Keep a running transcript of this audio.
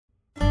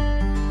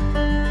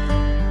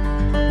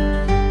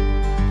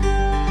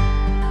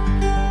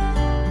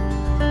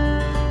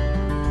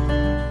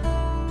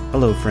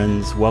Hello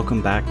friends,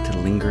 welcome back to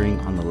Lingering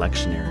on the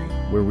Lectionary,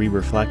 where we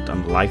reflect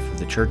on the life of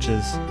the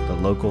churches, the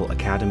local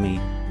academy,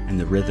 and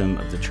the rhythm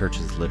of the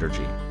church's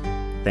liturgy.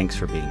 Thanks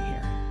for being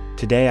here.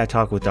 Today I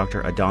talk with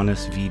Dr.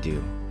 Adonis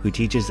Vidu, who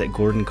teaches at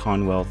Gordon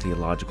Conwell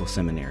Theological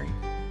Seminary.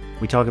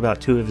 We talk about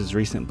two of his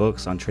recent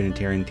books on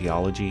Trinitarian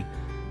theology,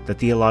 the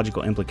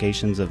theological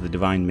implications of the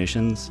divine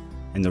missions,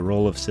 and the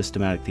role of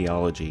systematic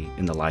theology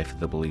in the life of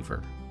the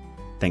believer.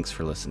 Thanks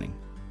for listening.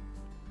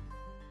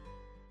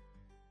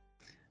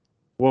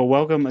 Well,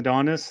 welcome,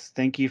 Adonis.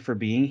 Thank you for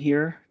being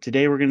here.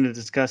 Today we're going to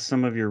discuss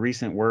some of your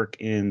recent work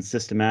in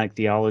systematic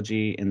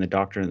theology and the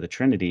doctrine of the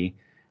Trinity.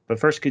 But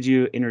first, could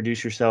you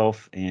introduce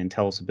yourself and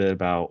tell us a bit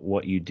about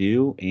what you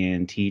do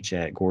and teach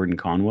at Gordon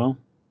Conwell?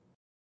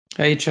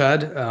 Hey,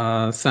 Chad.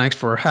 Thanks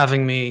for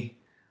having me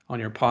on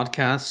your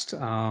podcast.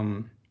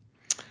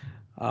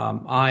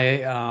 I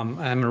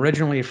am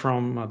originally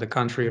from the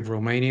country of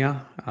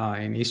Romania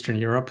in Eastern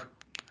Europe,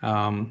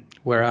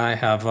 where I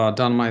have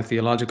done my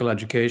theological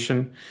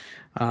education,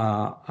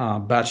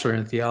 bachelor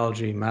in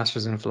theology,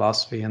 master's in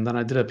philosophy, and then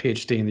I did a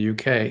PhD in the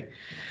UK.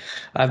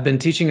 I've been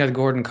teaching at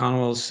Gordon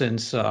Conwell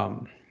since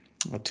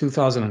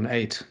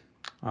 2008.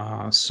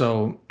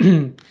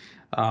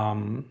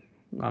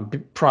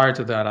 Prior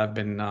to that, I've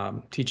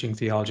been teaching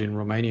theology in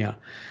Romania.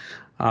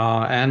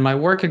 And my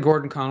work at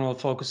Gordon Conwell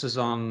focuses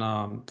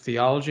on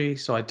theology.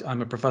 So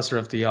I'm a professor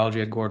of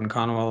theology at Gordon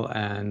Conwell,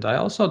 and I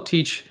also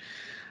teach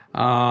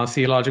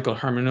theological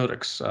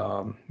hermeneutics,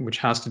 which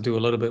has to do a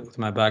little bit with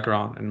my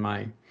background and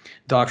my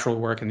doctoral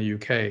work in the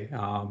UK.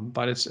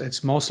 But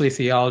it's mostly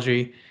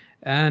theology.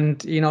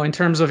 And, in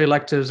terms of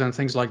electives and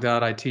things like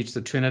that, I teach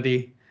the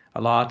Trinity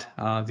a lot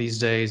these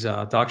days,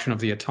 doctrine of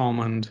the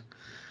atonement,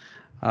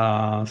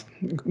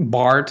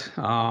 BART,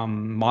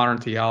 modern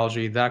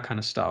theology, that kind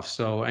of stuff.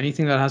 So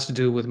anything that has to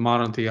do with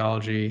modern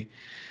theology,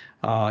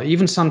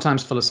 even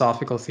sometimes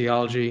philosophical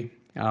theology.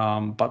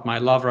 But my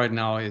love right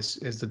now is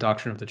the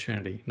doctrine of the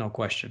Trinity, no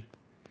question.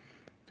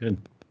 Good.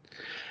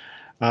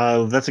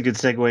 That's a good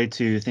segue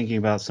to thinking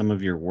about some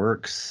of your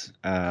works.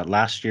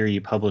 Last year,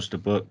 you published a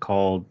book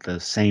called The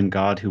Same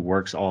God Who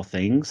Works All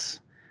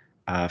Things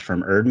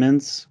from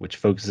Eerdmans, which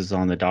focuses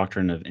on the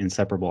doctrine of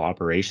inseparable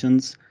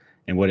operations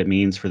and what it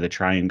means for the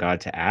triune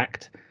God to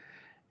act.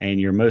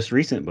 And your most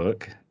recent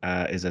book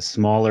is a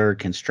smaller,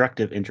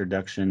 constructive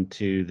introduction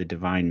to the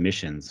divine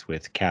missions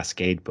with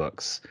Cascade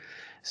Books.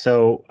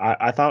 So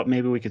I thought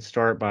maybe we could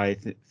start by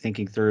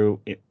thinking through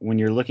when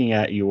you're looking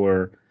at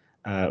your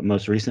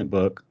most recent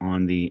book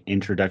on the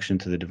introduction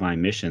to the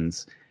divine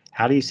missions.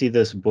 How do you see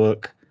this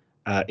book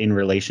in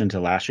relation to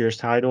last year's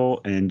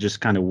title, and just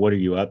kind of what are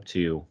you up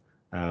to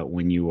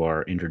when you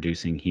are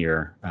introducing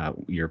here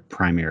your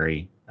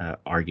primary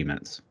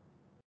arguments?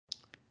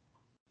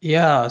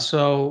 Yeah,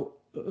 so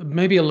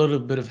maybe a little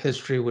bit of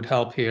history would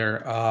help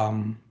here.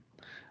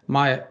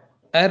 My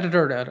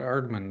editor at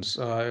Eerdmans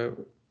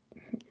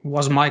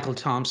was Michael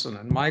Thompson,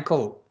 and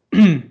Michael,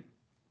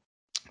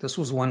 this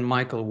was when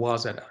Michael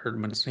was at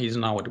Eerdmans. He's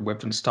now at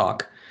Wipf &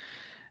 Stock,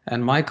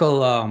 and Michael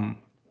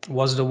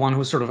was the one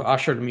who sort of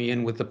ushered me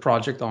in with the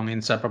project on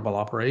inseparable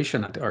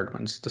operation at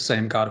Eerdmans, the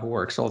same God who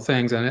works all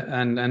things.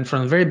 And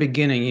from the very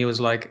beginning, he was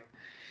like,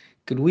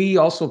 could we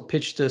also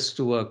pitch this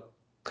to a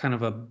kind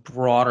of a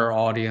broader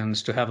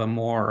audience, to have a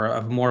more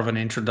of an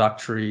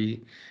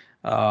introductory,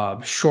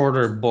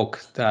 shorter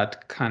book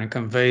that kind of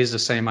conveys the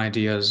same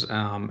ideas,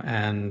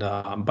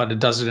 but it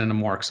does it in a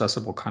more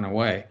accessible kind of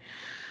way.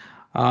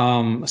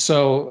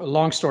 So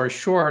long story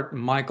short,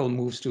 Michael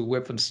moves to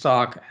Wipf &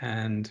 Stock,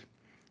 and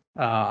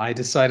I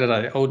decided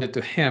I owed it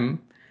to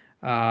him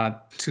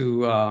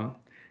to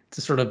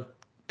sort of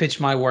pitch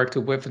my work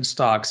to Wipf &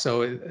 Stock.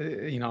 So,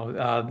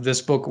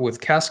 this book with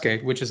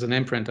Cascade, which is an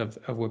imprint of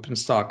Wipf &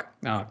 Stock,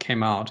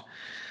 came out,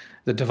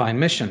 The Divine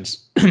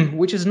Missions,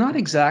 which is not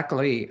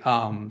exactly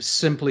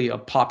simply a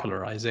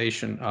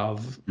popularization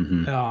of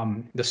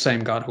the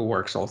same God who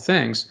works all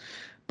things,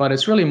 but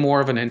it's really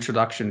more of an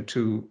introduction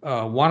to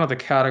one of the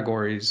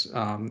categories,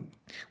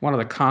 one of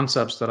the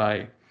concepts that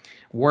I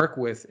work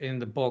with in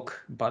the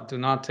book, but do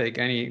not take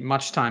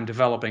much time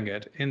developing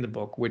it in the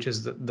book, which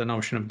is the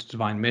notion of the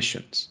divine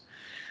missions.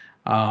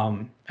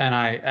 And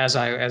as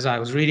I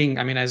was reading,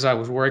 as I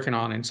was working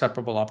on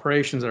inseparable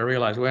operations, I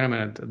realized, wait a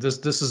minute,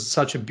 this is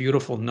such a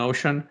beautiful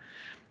notion,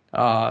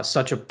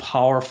 such a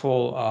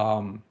powerful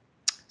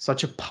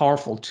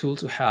tool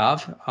to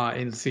have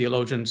in the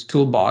theologian's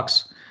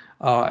toolbox,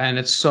 and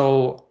it's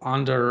so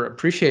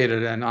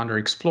underappreciated and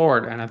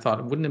underexplored. And I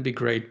thought, wouldn't it be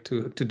great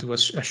to do a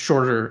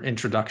shorter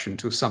introduction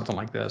to something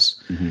like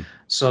this? Mm-hmm.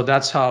 So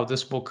that's how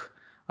this book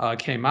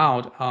came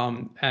out,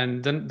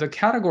 and then the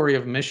category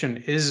of mission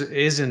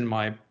is in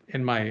my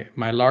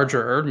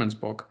larger Eerdmans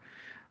book,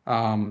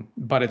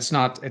 but it's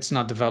not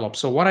developed.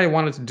 So what I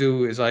wanted to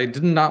do is I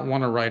did not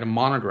want to write a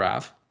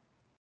monograph,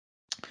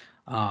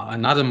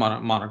 another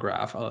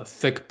monograph, a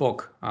thick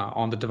book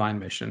on the divine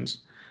missions,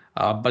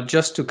 but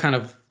just to kind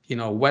of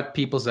whet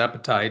people's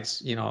appetites,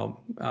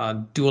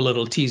 do a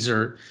little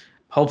teaser,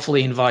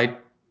 hopefully invite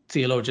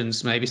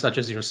theologians maybe such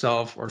as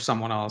yourself or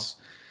someone else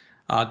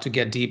to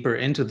get deeper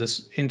into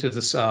this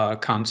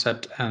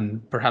concept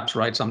and perhaps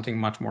write something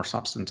much more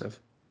substantive.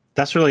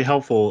 That's really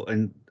helpful,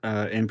 and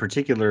in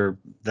particular,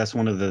 that's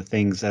one of the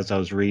things as I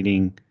was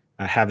reading,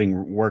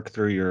 having worked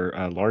through your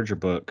larger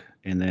book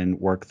and then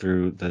work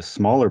through the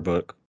smaller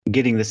book,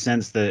 getting the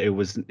sense that it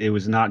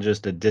was not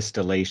just a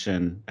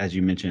distillation, as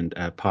you mentioned,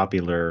 a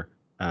popular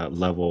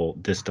level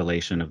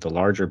distillation of the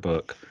larger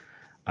book,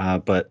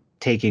 but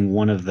taking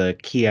one of the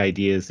key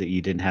ideas that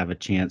you didn't have a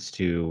chance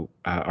to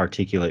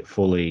articulate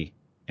fully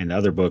in the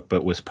other book,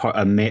 but was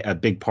a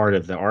big part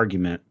of the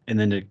argument, and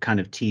then to kind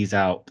of tease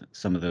out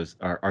some of those,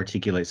 or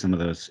articulate some of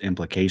those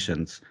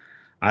implications.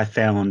 I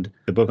found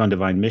the book on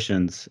divine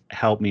missions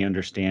helped me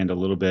understand a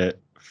little bit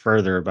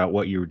further about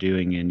what you were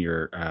doing in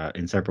your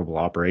Inseparable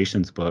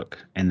Operations book,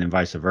 and then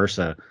vice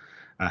versa.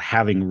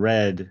 Having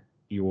read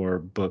your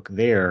book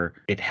there,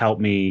 it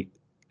helped me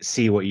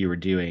see what you were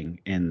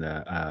doing in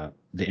the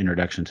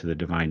introduction to the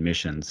divine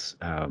missions.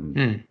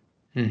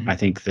 I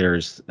think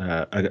there's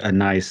a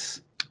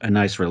nice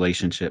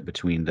relationship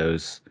between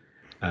those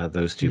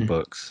two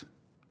books,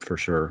 for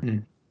sure.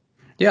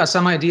 Yeah,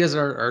 some ideas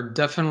are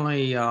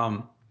definitely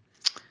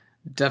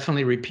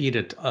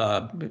repeated,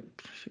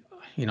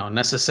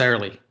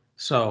 necessarily.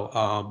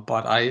 So,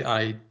 but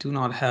I do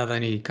not have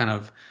any kind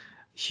of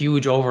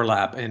huge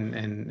overlap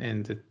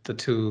in the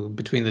two,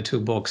 between the two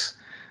books,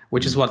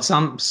 which is what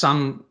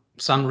some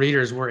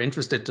readers were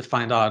interested to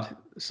find out.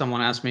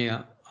 Someone asked me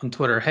on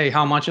Twitter, "Hey,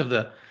 how much of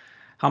the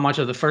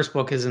first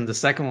book is in the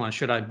second one?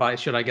 Should I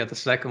get the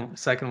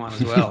second one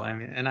as well?" I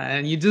mean,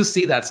 and you do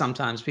see that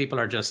sometimes people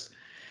are just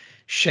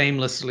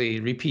shamelessly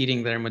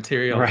repeating their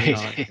material,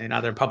 Right. in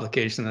other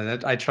publications,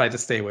 and I try to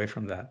stay away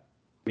from that.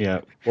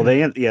 Yeah. Well,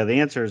 the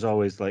answer is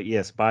always like,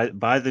 yes,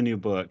 buy the new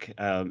book,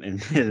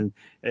 and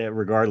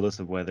regardless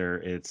of whether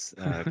it's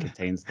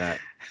contains that.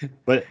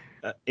 But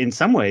in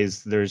some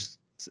ways, there's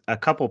a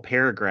couple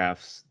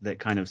paragraphs that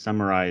kind of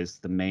summarize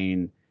the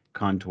main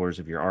contours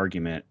of your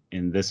argument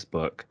in this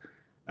book.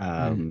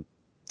 And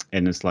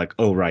it's like,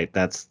 oh, right,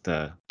 that's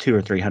the 200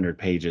 or 300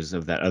 pages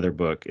of that other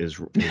book is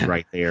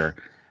right there.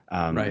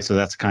 Right. So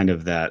that's kind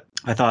of that.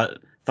 I thought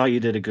you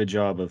did a good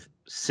job of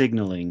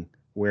signaling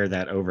where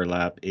that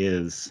overlap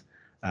is,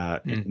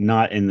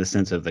 not in the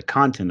sense of the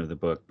content of the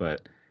book,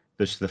 but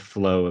just the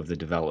flow of the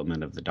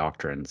development of the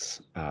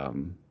doctrines.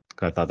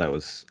 I thought that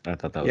was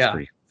Yeah.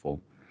 pretty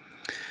helpful.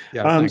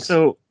 Yeah. Thanks.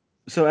 So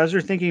as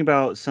you're thinking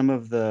about some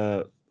of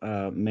the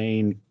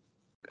main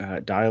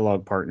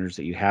dialogue partners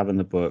that you have in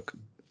the book,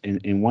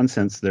 in one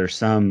sense, there's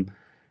some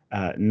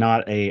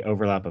not a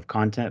overlap of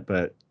content,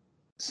 but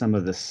some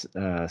of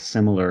the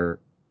similar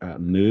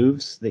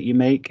moves that you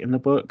make in the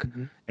book.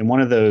 And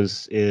one of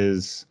those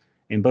is,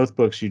 in both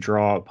books, you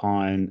draw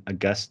upon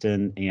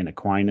Augustine and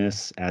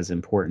Aquinas as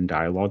important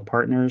dialogue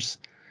partners.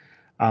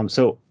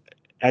 So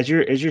as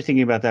you're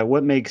thinking about that,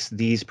 what makes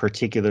these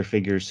particular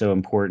figures so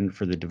important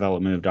for the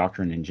development of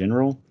doctrine in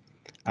general,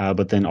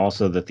 but then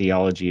also the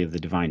theology of the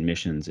divine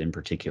missions in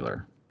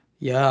particular?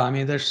 Yeah, I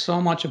mean, there's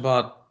so much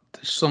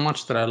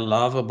that I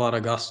love about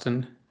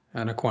Augustine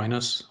and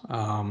Aquinas.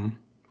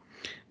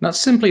 Not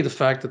simply the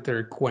fact that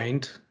they're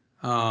quaint,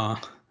 that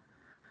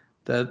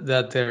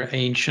they're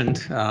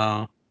ancient,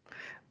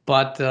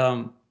 but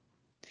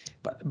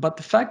but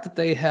the fact that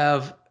they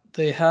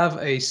have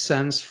a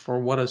sense for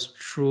what is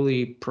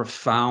truly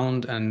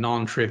profound and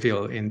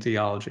non-trivial in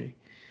theology,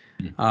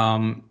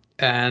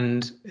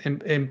 and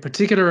in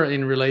particular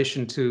in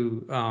relation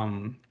to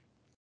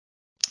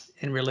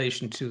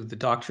the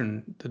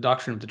doctrine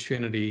of the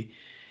Trinity.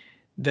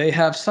 They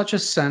have such a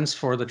sense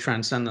for the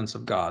transcendence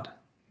of God.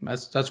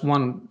 That's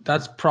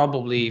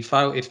probably,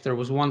 if there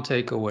was one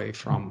takeaway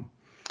from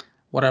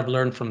what I've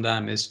learned from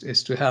them,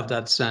 is to have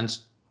that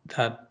sense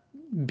that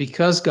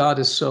because God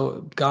is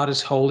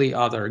wholly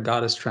other,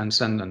 God is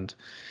transcendent,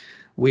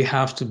 we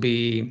have to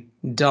be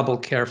double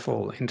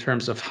careful in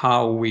terms of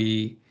how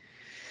we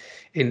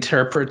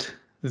interpret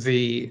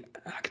the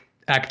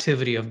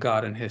activity of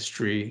God in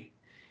history,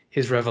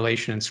 his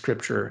revelation in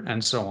scripture,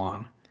 and so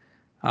on.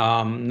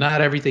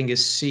 Not everything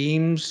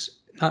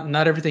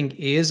not everything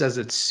is as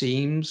it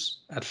seems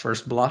at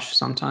first blush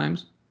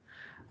sometimes.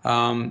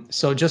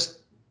 So just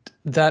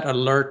that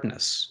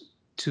alertness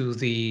to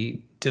the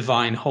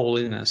divine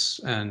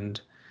holiness and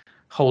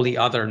holy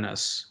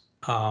otherness,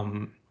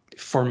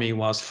 for me,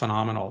 was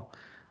phenomenal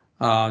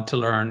to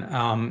learn.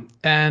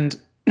 And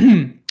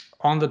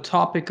on the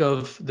topic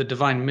of the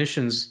divine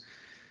missions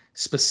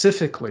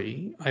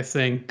specifically, I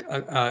think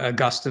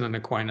Augustine and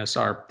Aquinas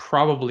are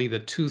probably the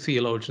two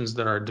theologians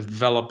that are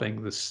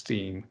developing this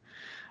theme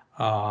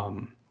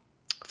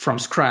from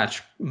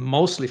scratch,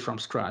 mostly from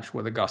scratch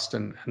with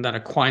Augustine, and then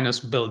Aquinas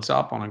builds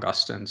up on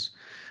Augustine's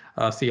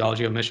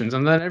theology of missions,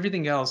 and then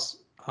everything else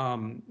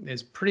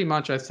is pretty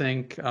much, I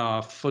think,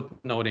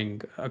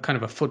 footnoting, kind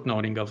of a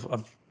footnoting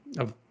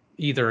of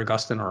either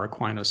Augustine or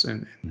Aquinas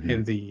in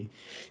the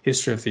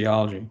history of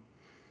theology.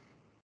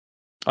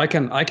 I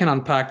can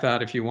unpack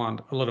that if you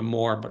want a little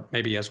more, but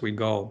maybe as we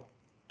go.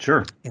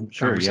 Sure. In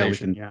Sure. Yeah,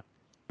 conversation. Yeah.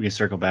 we can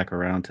circle back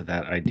around to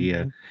that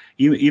idea. Mhm.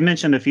 You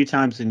mentioned a few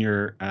times in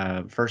your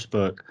first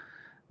book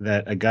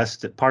that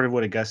Augustine, part of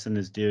what Augustine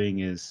is doing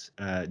is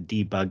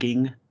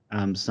debugging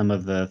some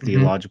of the Mhm.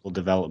 theological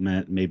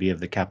development, maybe of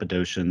the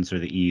Cappadocians or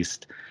the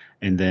East,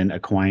 and then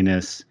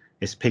Aquinas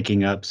is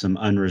picking up some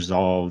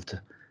unresolved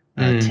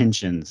Mm.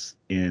 tensions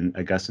in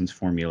Augustine's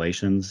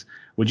formulations.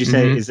 Would you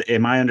say, Mhm.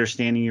 am I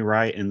understanding you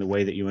right in the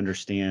way that you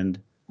understand,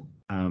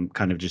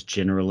 kind of just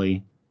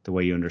generally the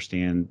way you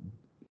understand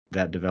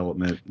that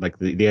development, like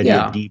the idea of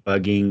Yeah.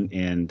 debugging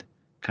and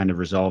kind of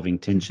resolving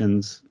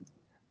tensions?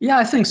 Yeah,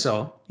 I think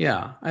so.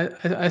 Yeah,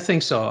 I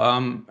think so.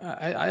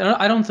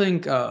 I don't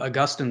think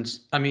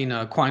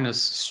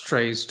Aquinas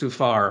strays too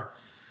far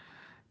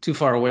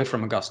away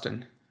from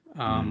Augustine.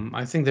 Mm-hmm.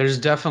 I think there's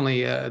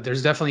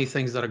definitely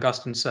things that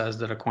Augustine says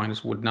that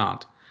Aquinas would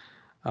not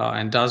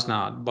and does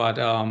not, but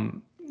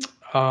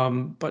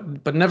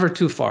never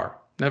too far.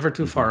 Never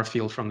too Mm-hmm. far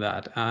afield from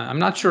that. I'm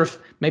not sure if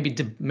maybe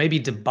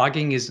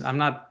debugging is. I'm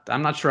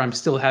not sure. I'm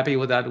still happy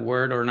with that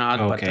word or not.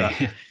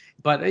 Okay.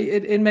 But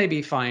it may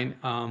be fine.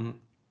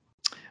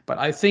 But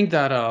I think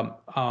that I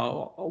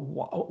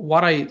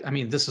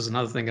mean, this is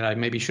another thing that I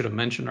maybe should have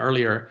mentioned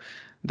earlier.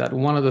 That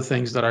one of the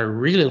things that I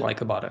really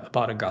like about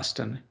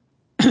Augustine,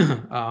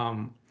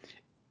 um,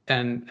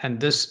 and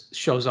this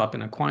shows up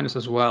in Aquinas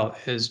as well,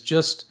 is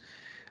just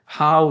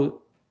how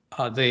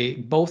they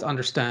both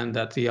understand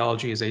that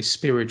theology is a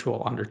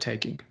spiritual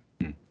undertaking.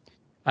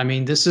 I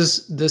mean, this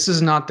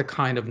is not the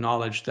kind of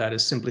knowledge that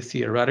is simply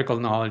theoretical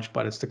knowledge,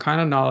 but it's the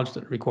kind of knowledge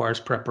that requires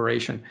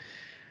preparation.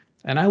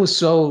 And I was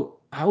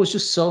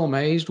just so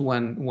amazed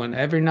when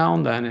every now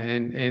and then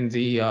in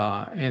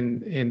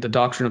the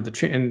doctrine of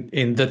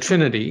in the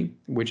Trinity,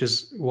 which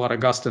is what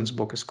Augustine's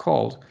book is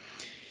called,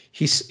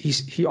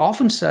 he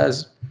often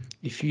says,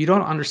 if you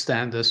don't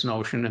understand this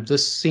notion, if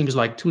this seems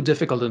like too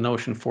difficult a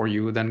notion for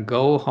you, then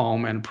go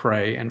home and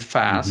pray and Mm-hmm.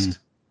 fast,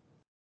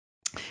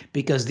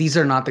 because these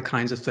are not the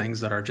kinds of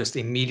things that are just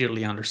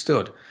immediately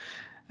understood.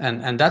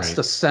 And that's Right.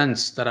 the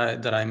sense that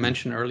I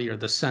mentioned earlier,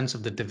 the sense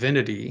of the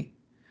divinity.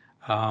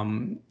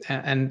 And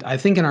I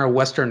think in our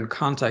Western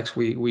context,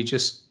 we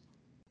just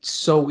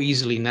so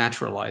easily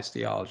naturalize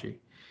theology.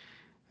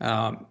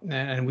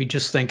 And we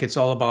just think it's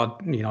all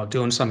about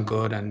doing some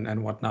good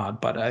and whatnot,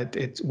 but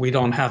we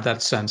don't have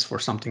that sense for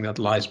something that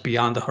lies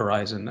beyond the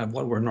horizon of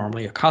what we're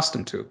normally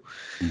accustomed to.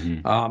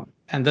 Mm-hmm.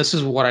 And this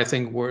is what I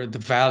think where the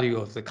value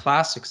of the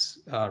classics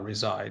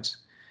resides,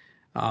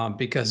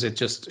 because it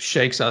just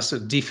shakes us,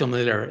 it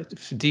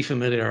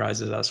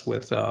defamiliarizes us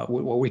with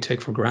what we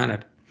take for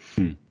granted.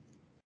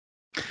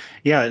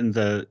 Yeah, and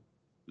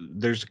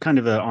there's kind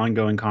of an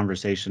ongoing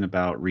conversation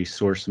about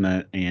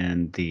resourcement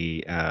and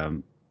the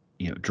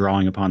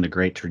drawing upon the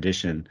great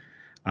tradition.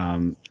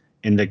 Um,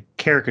 and the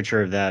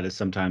caricature of that is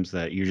sometimes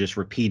that you're just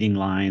repeating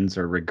lines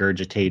or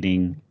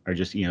regurgitating or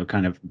just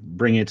kind of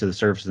bringing it to the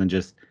surface and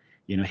just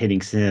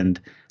hitting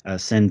send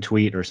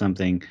tweet or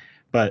something.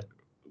 But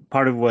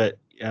part of what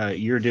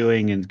you're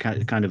doing and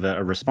kind of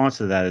a response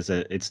to that is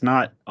that it's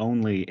not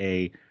only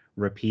a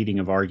repeating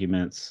of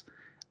arguments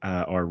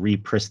or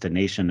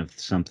repristination of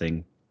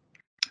something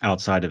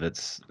outside of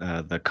its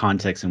the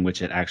context in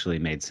which it actually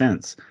made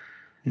sense,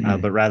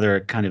 but Mhm. rather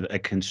kind of a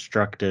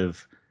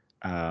constructive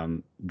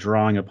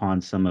drawing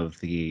upon some of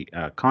the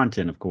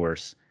content, of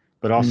course,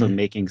 but also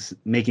Mhm.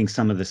 making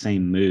some of the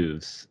same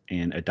moves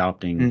and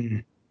adopting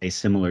Mhm. a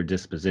similar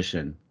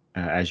disposition,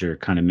 as you're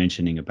kind of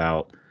mentioning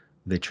about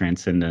the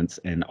transcendence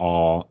and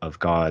awe of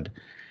God.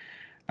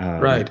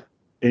 Um, Right.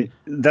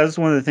 that's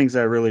one of the things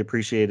I really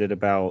appreciated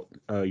about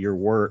your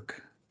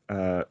work.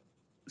 Uh,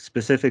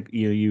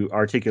 you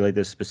articulate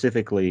this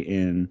specifically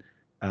in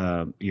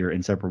your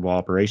Inseparable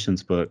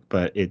Operations book,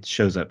 but it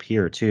shows up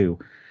here too.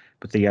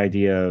 But the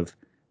idea of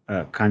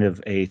kind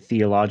of a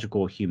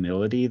theological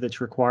humility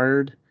that's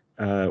required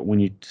when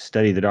you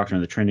study the doctrine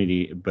of the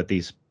Trinity, but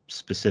these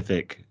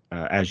specific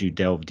as you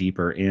delve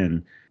deeper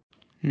in.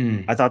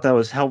 Hmm. I thought that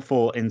was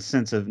helpful in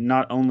sense of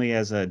not only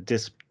as the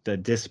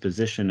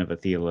disposition of a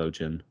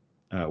theologian,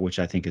 which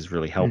I think is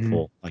really Mhm.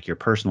 helpful, like your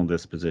personal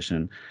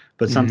disposition,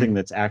 but something Mhm.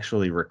 that's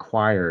actually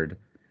required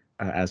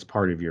as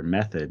part of your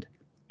method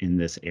in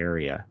this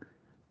area.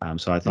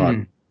 So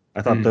Mhm.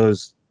 I thought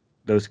Mhm.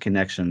 those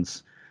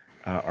connections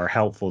are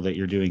helpful that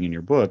you're doing in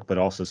your book, but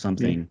also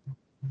something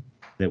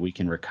that we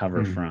can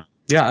recover Mhm. from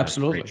Yeah, the great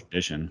absolutely.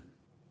 tradition.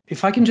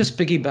 If I can just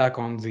piggyback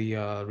on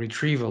the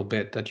retrieval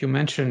bit that you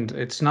mentioned,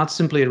 it's not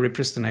simply a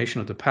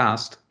repristination of the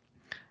past.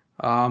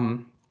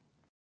 Um,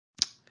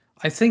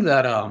 I think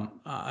that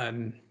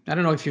I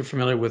don't know if you're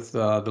familiar with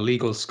the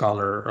legal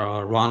scholar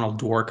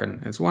Ronald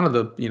Dworkin. It's one of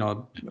the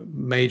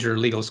major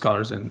legal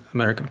scholars in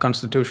American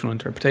constitutional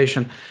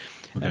interpretation,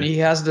 and Okay. he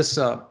has this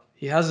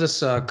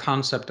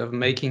concept of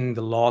making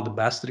the law the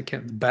best it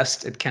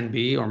can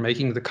be, or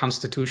making the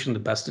Constitution the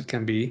best it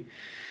can be.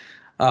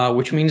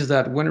 Which means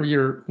that when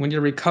you're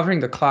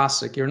recovering the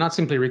classic, you're not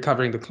simply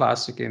recovering the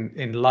classic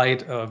in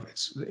light of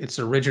its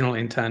original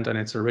intent and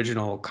its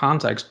original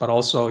context, but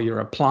also you're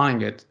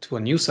applying it to a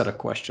new set of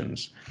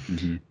questions,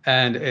 Hmm.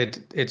 and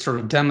it sort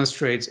of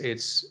demonstrates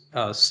its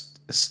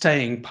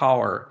staying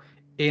power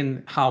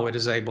in how it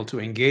is able to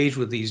engage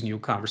with these new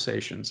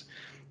conversations.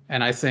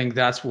 And I think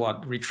that's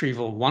what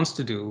Retrieval wants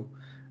to do,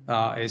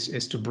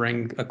 is to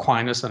bring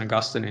Aquinas and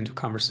Augustine into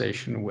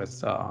conversation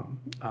with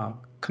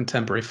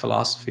contemporary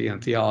philosophy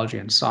and theology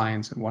and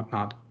science and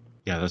whatnot.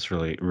 Yeah, that's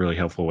really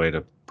helpful way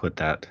to put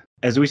that.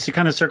 As we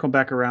kind of circle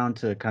back around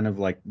to kind of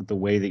like the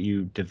way that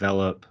you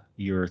develop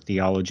your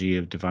theology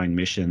of divine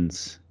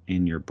missions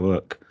in your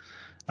book,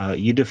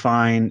 you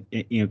define,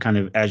 kind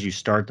of as you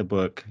start the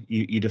book,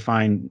 you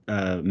define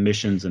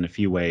missions in a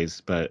few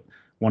ways, but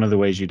one of the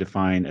ways you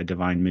define a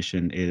divine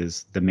mission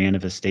is the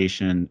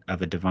manifestation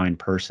of a divine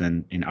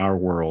person in our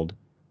world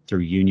through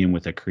union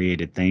with a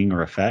created thing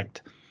or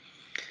effect.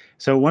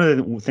 So one of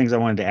the things I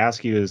wanted to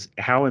ask you is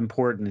how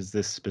important is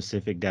this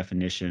specific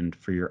definition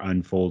for your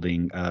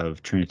unfolding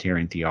of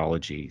Trinitarian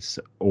theologies?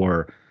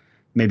 Or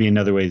maybe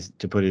another way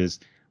to put it is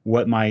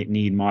what might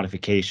need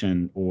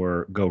modification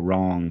or go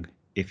wrong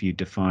if you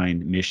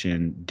define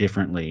mission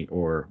differently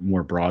or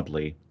more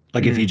broadly?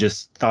 Like if you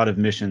just thought of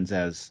missions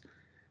as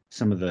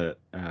some of the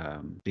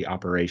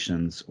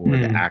operations or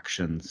the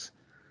actions.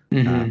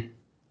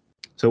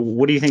 So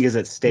what do you think is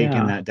at stake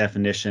in that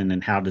definition,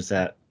 and how does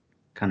that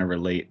kind of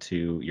relate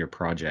to your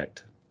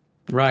project?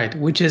 Right,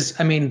 which is,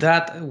 I mean,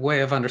 that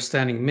way of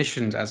understanding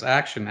missions as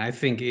action, I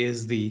think,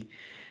 is the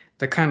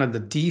kind of the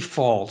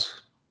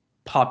default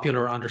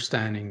popular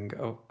understanding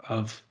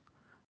of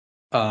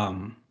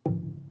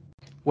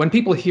when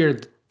people hear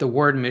the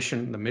word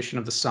mission, the mission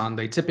of the Son,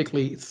 they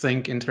typically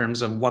think in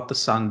terms of what the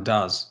Son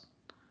does.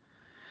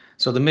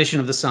 So the mission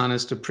of the Son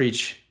is to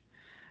preach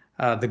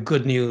the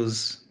good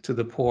news to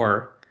the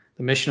poor.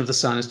 The mission of the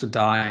Son is to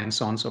die, and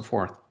so on and so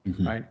forth,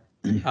 right?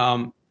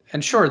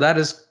 And sure, that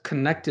is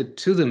connected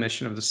to the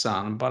mission of the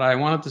Son, but I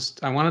wanted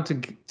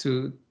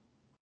to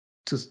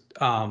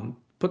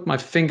put my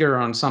finger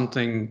on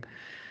something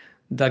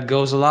that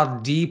goes a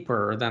lot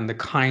deeper than the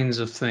kinds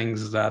of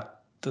things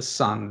that the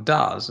Son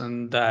does,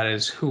 and that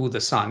is who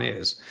the Son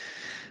is.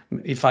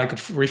 If I could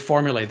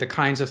reformulate the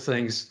kinds of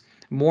things,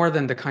 more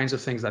than the kinds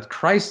of things that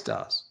Christ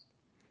does,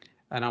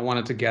 and I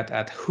wanted to get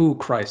at who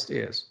Christ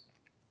is.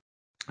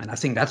 And I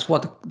think that's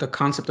what the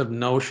concept of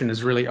notion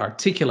is really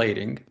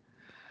articulating.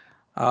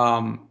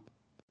 And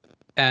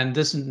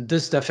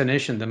this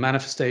definition, the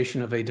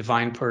manifestation of a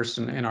divine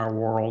person in our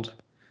world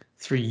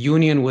through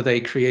union with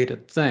a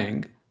created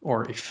thing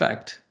or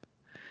effect,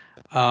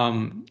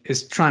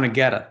 is trying to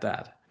get at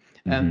that.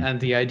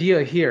 And the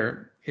idea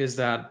here is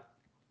that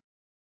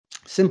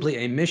simply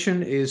a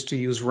mission is, to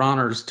use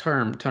Rahner's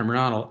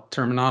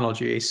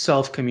terminology, a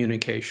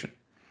self-communication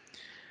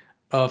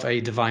of a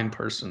divine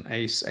person,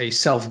 a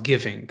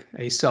self-giving,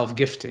 a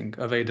self-gifting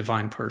of a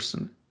divine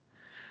person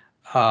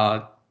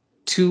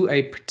to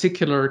a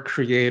particular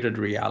created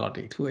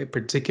reality, to a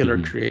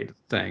particular created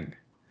thing.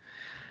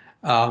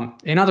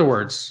 In other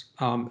words,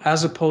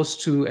 as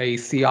opposed to a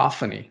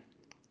theophany,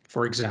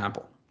 for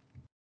example,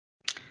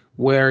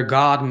 where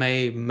God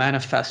may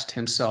manifest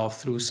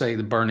himself through, say,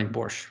 the burning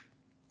bush,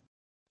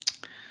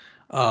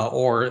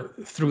 or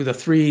through the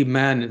three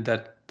men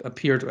that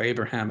appear to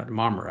Abraham at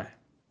Mamre.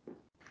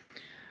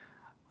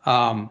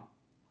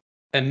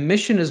 A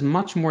mission is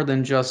much more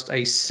than just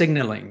a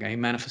signaling, a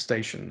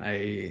manifestation,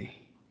 a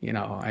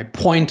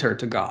pointer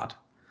to God.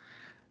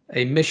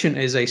 A mission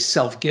is a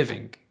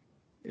self-giving,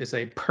 is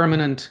a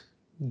permanent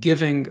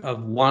giving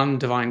of one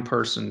divine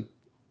person,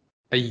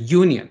 a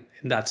union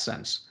in that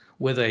sense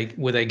with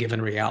a given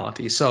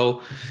reality.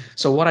 So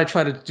what I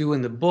try to do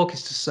in the book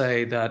is to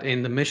say that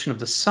in the mission of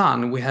the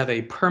Son, we have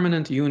a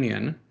permanent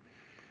union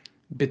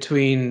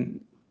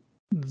between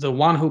the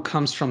one who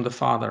comes from the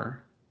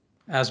Father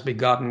as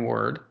begotten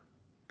Word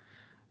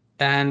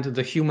and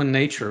the human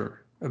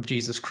nature of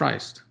Jesus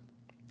Christ.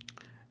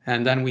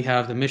 And then we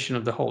have the mission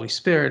of the Holy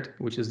Spirit,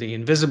 which is the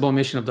invisible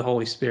mission of the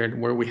Holy Spirit,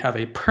 where we have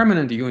a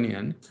permanent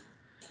union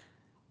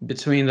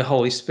between the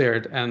Holy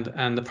Spirit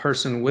and the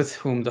person with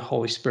whom the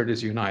Holy Spirit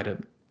is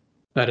united.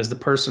 That is, the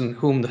person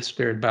whom the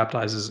Spirit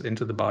baptizes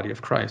into the body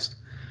of Christ.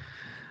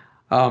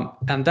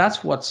 And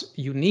that's what's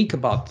unique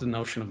about the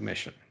notion of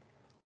mission,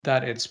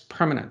 that it's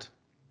permanent.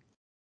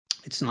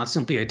 It's not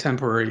simply a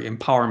temporary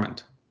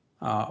empowerment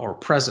or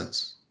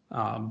presence,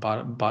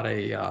 but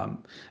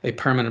a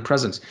permanent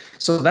presence.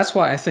 So that's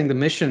why I think the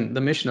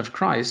mission of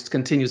Christ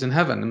continues in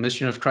heaven. The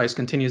mission of Christ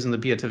continues in the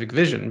beatific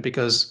vision,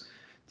 because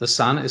the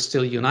Son is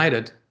still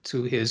united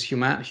to his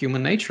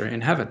human nature in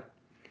heaven,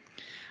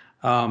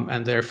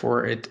 and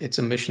therefore it's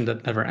a mission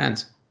that never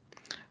ends.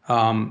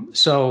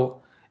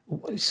 So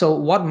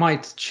what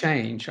might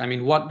change? I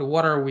mean, what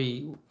are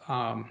we?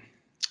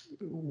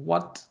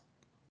 What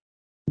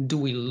do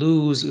we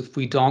lose if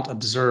we don't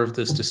observe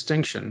this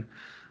distinction?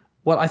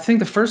 Well, I think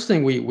the first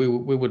thing we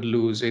would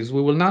lose is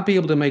we will not be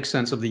able to make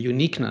sense of the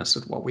uniqueness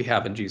of what we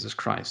have in Jesus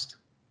Christ.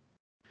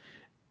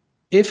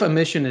 If a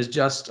mission is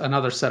just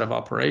another set of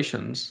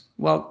operations,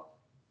 well,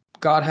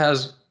 God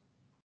has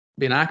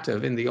been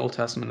active in the Old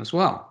Testament as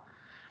well.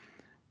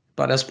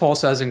 But as Paul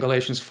says in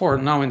Galatians 4,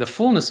 now in the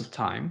fullness of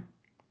time,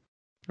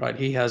 right?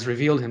 He has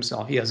revealed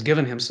himself. He has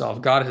given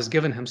himself. God has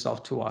given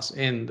himself to us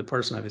in the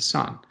person of his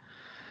son.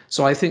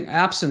 So I think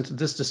absent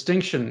this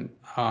distinction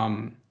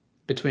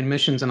between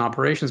missions and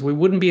operations, we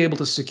wouldn't be able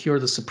to secure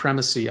the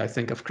supremacy, I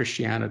think, of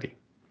Christianity.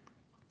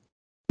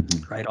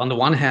 Right. On the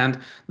one hand,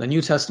 the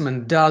New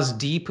Testament does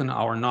deepen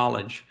our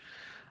knowledge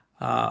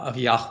of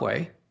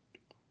Yahweh.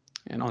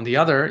 And on the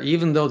other,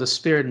 even though the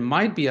Spirit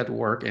might be at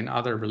work in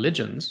other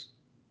religions,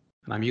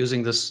 and I'm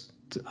using this,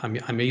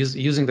 I'm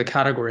using the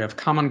category of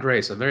common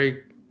grace, a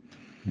very,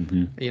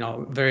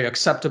 very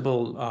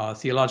acceptable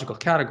theological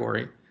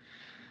category,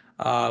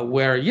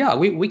 where, yeah,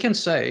 we can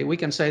say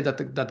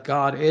that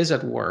God is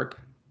at work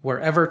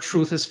wherever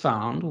truth is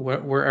found,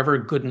 wherever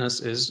goodness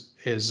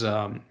is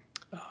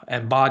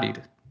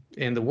embodied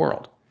in the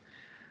world.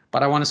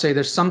 But I want to say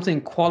there's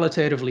something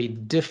qualitatively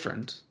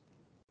different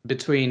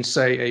between,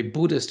 say, a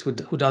Buddhist who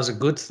does a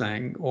good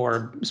thing,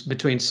 or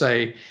between,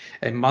 say,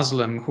 a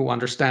Muslim who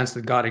understands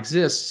that God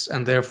exists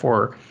and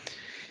therefore,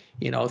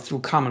 through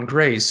common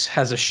grace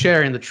has a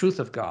share in the truth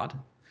of God,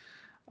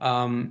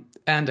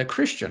 and a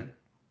Christian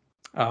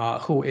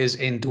who is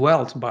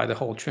indwelt by the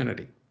whole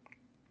Trinity.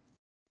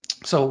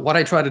 So what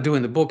I try to do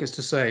in the book is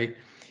to say,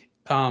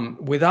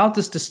 without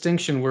this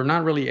distinction, we're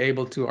not really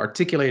able to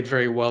articulate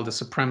very well the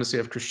supremacy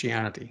of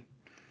Christianity,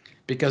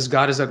 because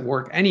God is at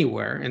work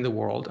anywhere in the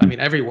world. I mean,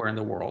 everywhere in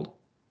the world.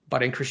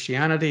 But in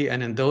Christianity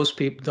and in those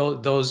people,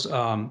 those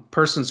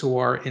persons who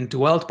are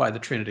indwelt by the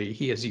Trinity,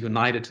 He is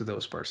united to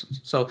those persons.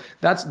 So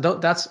that's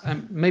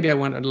maybe I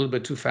went a little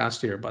bit too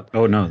fast here, but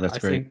Oh no, that's I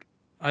great.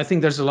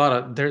 think there's a lot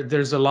of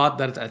there's a lot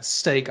that's at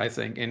stake, I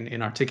think,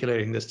 in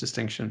articulating this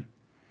distinction.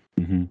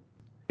 Mm-hmm.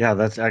 Yeah,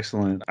 that's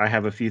excellent. I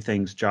have a few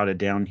things jotted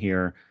down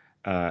here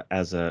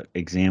as an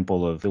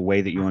example of the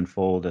way that you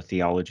unfold a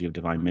theology of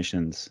divine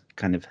missions.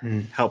 Kind of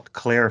helped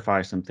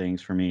clarify some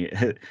things for me.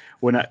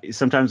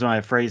 Sometimes when I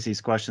phrase these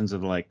questions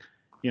of like,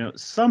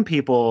 some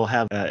people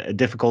have a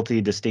difficulty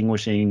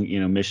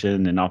distinguishing,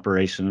 mission and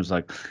operation. It was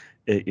like,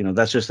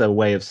 that's just a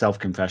way of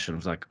self-confession. It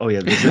was like, oh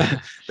yeah,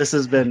 this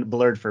has been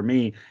blurred for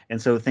me.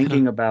 And so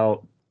thinking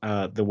about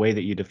the way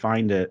that you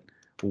defined it,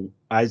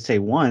 I'd say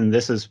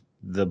this is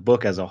the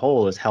book as a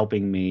whole is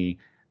helping me,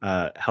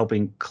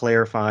 helping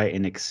clarify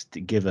and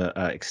give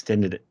a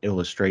extended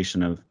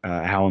illustration of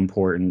how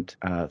important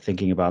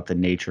thinking about the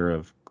nature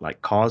of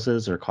like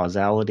causes or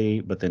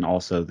causality, but then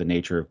also the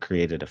nature of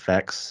created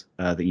effects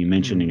that you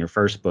mentioned in your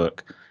first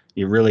book.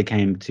 It really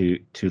came to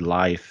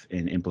life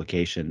and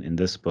implication in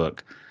this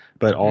book,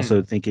 but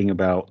also thinking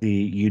about the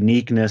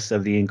uniqueness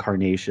of the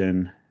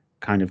incarnation,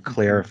 kind of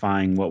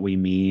clarifying what we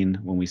mean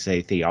when we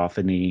say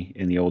theophany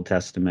in the Old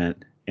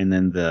Testament, and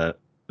then the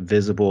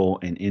visible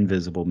and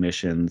invisible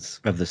missions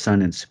of the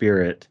Son and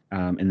Spirit,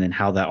 and then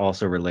how that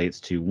also relates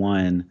to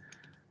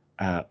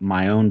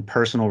my own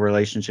personal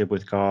relationship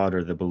with God,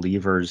 or the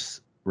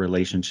believer's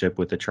relationship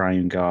with the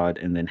triune God,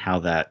 and then how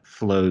that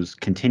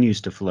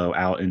continues to flow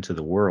out into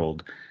the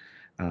world.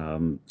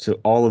 So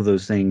all of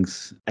those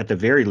things, at the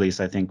very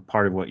least, I think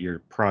part of what your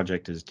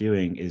project is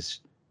doing is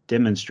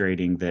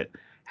demonstrating that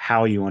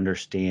how you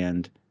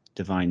understand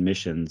divine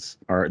missions,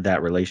 or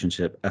that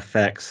relationship,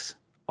 affects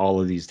all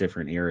of these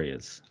different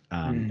areas,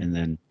 and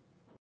then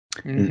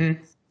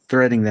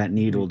threading that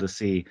needle to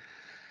see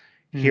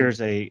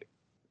here's as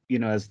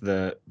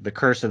the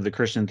curse of the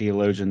Christian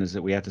theologian is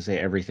that we have to say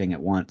everything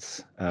at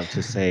once,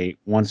 to say,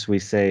 once we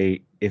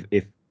say,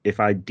 if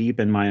I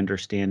deepen my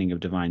understanding of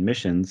divine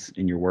missions,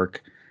 and your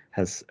work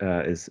is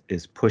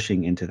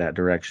pushing into that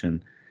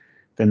direction,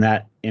 then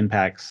that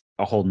impacts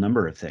a whole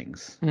number of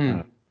things,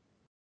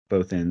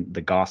 both in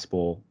the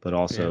gospel, but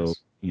also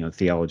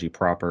theology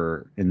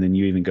proper, and then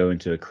you even go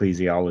into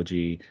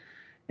ecclesiology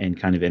and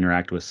kind of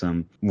interact with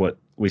some what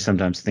we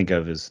sometimes think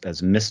of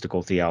as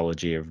mystical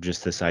theology, of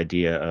just this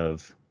idea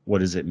of what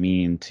does it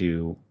mean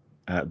to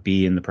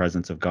be in the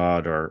presence of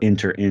God or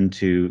enter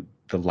into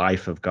the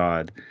life of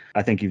God.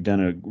 I think you've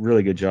done a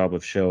really good job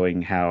of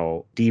showing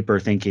how deeper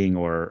thinking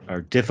or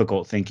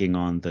difficult thinking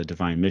on the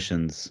divine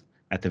missions,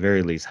 at the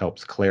very least,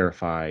 helps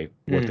clarify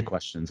what the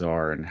questions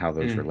are and how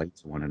those relate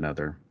to one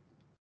another.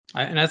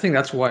 And I think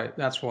that's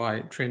why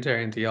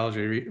Trinitarian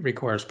theology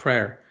requires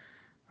prayer.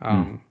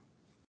 And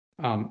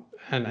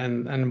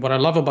what I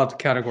love about the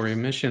category of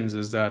missions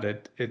is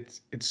that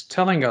it's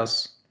telling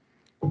us,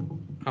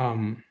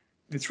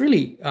 it's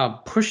really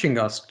pushing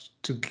us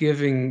to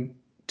give an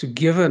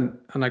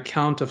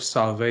account of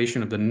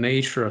salvation, of the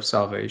nature of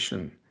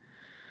salvation,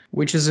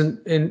 which is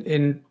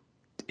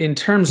in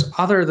terms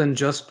other than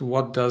just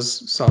what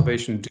does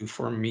salvation do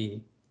for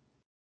me.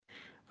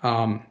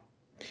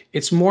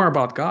 It's more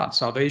about God.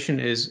 Salvation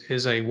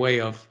is a way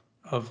of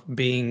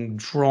being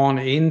drawn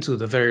into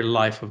the very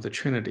life of the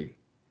Trinity.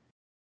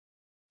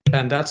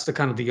 And that's the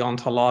kind of the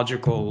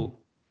ontological,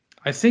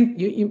 I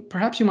think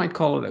perhaps you might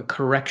call it a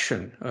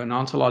correction, an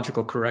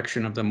ontological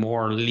correction of the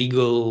more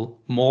legal,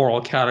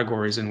 moral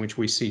categories in which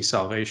we see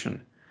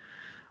salvation.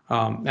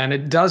 And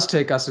it does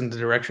take us in the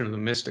direction of the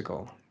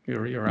mystical.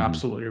 You're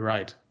absolutely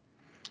right.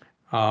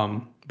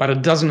 But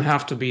it doesn't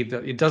have to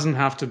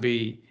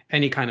be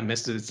any kind of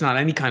mysticism. It's not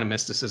any kind of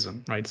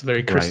mysticism, right? It's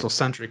very Right.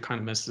 Christocentric kind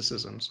of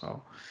mysticism.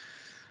 So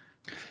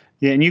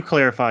Yeah, and you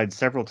clarified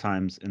several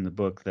times in the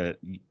book that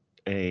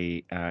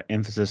a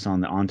emphasis on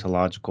the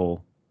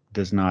ontological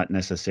does not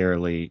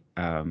necessarily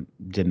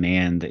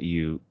demand that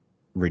you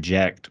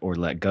reject or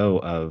let go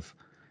of,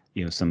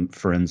 some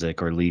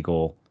forensic or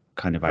legal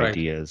kind of right.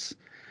 ideas,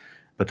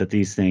 but that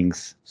these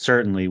things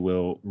certainly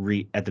will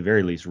at the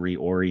very least,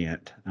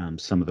 reorient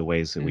some of the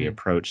ways that we Mm,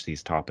 approach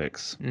these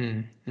topics.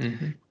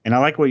 mm-hmm. And I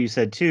like what you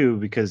said too,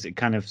 because it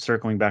kind of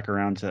circling back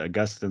around to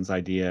Augustine's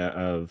idea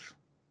of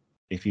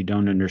if you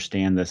don't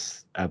understand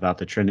this about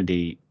the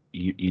Trinity,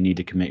 you need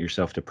to commit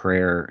yourself to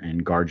prayer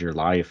and guard your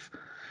life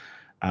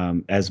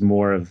as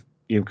more of,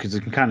 because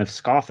you can kind of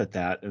scoff at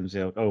that and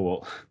say, oh,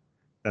 well,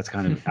 that's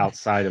kind of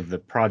outside of the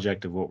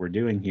project of what we're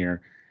doing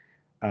here.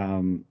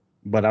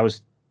 But I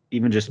was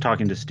even just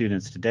talking to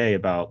students today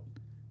about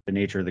the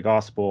nature of the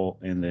gospel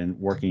and then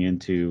working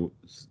into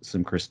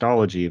some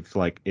Christology of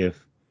like,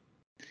 if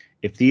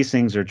these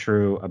things are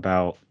true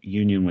about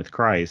union with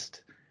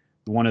Christ,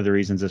 one of the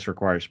reasons this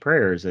requires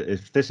prayer is that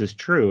if this is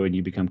true and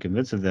you become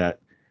convinced of that,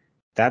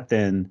 that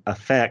then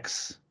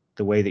affects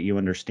the way that you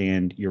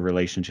understand your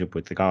relationship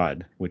with the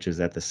God, which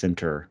is at the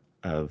center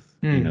of,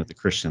 Mm, the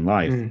Christian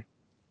life. mm,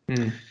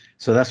 mm,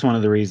 So that's one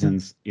of the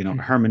reasons,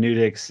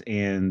 hermeneutics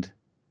and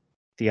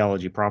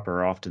theology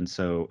proper are often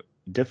so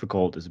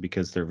difficult is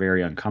because they're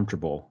very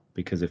uncomfortable.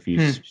 Because if you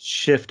mm,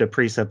 shift a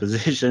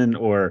presupposition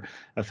or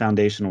a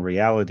foundational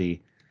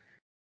reality,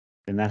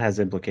 then that has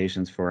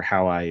implications for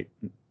how I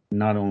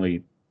not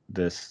only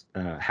this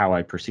how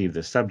I perceive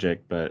this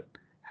subject, but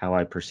how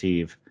I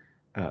perceive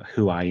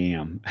who I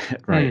am,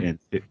 right, mm.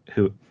 and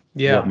what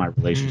Yeah. my Mm,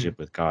 relationship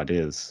with God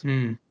is.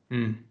 mm,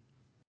 mm.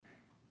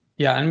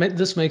 Yeah, and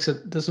this makes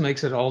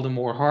it all the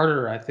more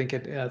harder. I think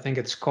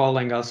it's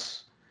calling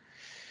us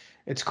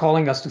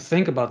to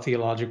think about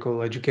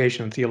theological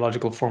education,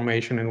 theological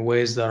formation in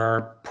ways that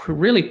are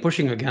really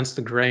pushing against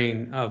the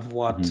grain of Hmm.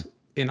 what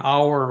in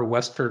our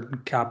Western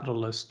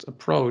capitalist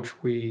approach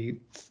we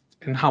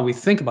and how we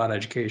think about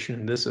education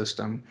in this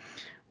system,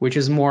 which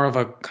is more of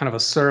a kind of a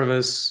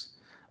service,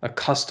 a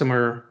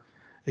customer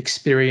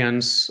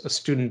experience. A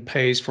student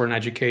pays for an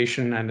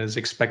education and is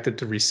expected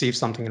to receive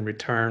something in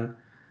return,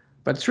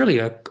 but it's really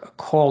a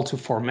call to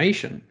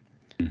formation.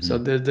 So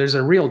Hmm. there's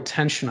a real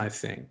tension, I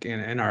think,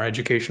 in our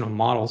educational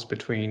models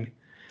between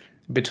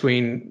the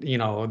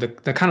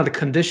kind of the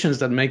conditions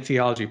that make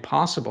theology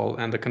possible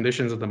and the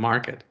conditions of the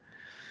market.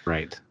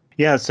 Right.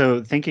 Yeah.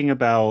 So thinking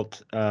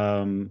about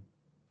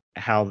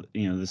how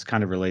this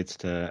kind of relates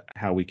to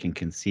how we can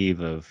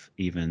conceive of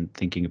even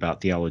thinking about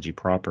theology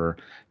proper.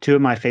 Two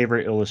of my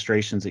favorite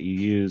illustrations that you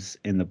use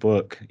in the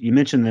book, you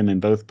mentioned them in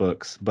both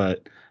books,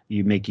 but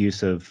you make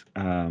use of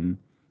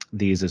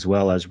these as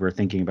well as we're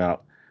thinking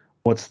about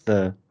what's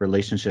the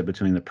relationship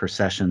between the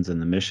processions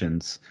and the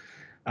missions.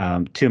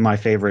 Two of my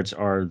favorites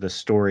are the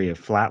story of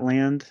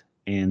Flatland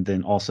and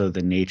then also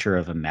the nature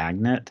of a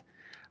magnet.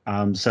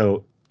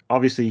 So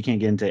obviously you can't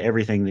get into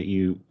everything that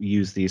you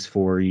use these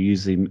for. You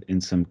use them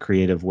in some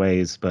creative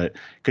ways, but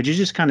could you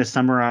just kind of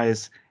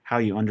summarize how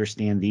you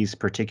understand these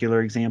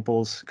particular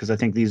examples? Because I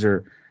think these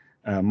are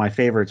my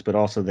favorites, but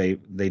also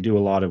they do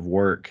a lot of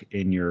work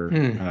in your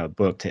Hmm.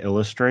 book to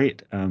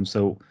illustrate.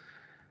 So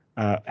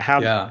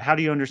Yeah. how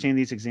do you understand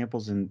these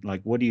examples, and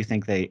like what do you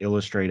think they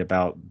illustrate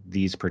about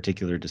these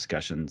particular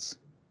discussions?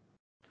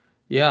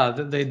 Yeah,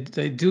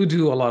 they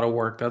do a lot of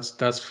work.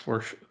 That's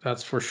for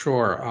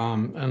sure.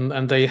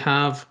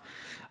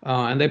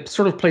 And they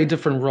sort of play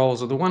different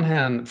roles. On the one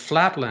hand,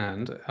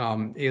 Flatland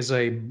is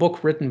a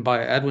book written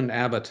by Edwin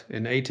Abbott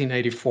in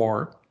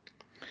 1884,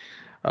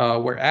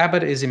 where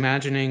Abbott uh, is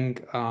imagining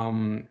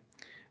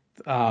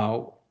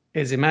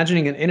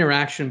an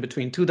interaction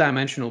between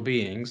two-dimensional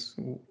beings,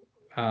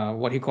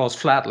 what he calls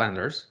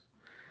flatlanders,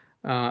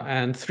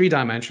 and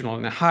three-dimensional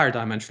and higher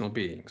dimensional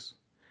beings,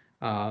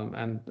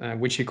 and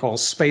which he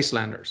calls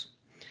spacelanders.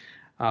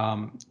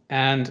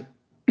 And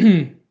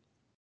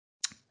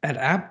and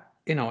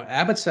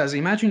Abbott says,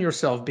 imagine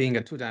yourself being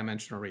a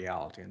two-dimensional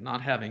reality and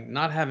not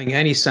having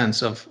any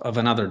sense of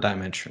another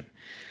dimension.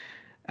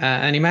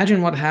 And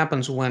imagine what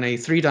happens when a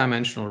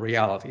three-dimensional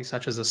reality,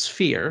 such as a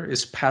sphere,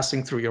 is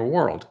passing through your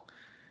world.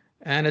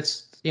 And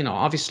it's,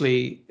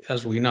 obviously,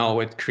 as we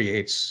know, it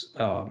creates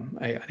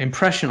an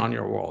impression on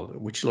your world,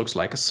 which looks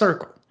like a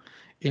circle.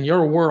 In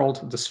your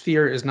world, the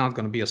sphere is not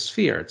going to be a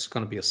sphere, it's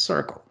going to be a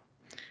circle.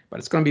 But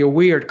it's going to be a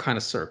weird kind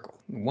of circle,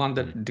 one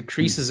that Mhm.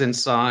 decreases in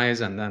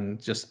size and then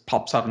just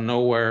pops out of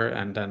nowhere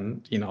and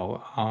then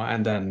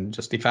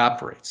just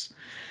evaporates.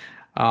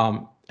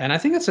 And I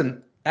think it's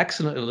an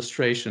excellent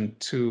illustration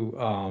to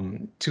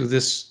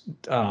this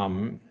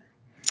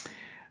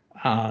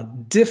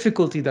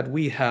difficulty that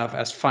we have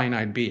as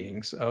finite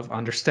beings of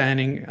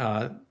understanding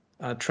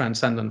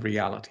transcendent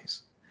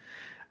realities.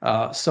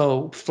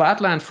 So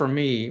Flatland for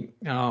me,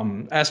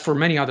 as for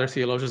many other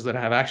theologians that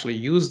have actually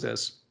used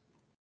this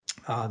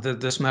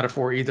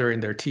metaphor either in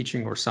their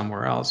teaching or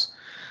somewhere else,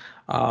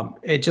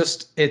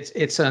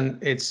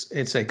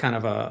 it's a kind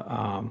of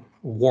a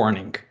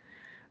warning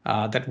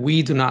that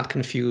we do not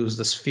confuse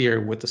the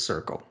sphere with the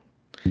circle.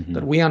 Hmm.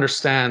 That we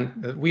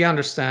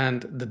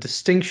understand the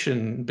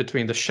distinction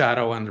between the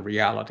shadow and the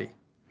reality.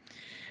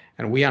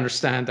 And we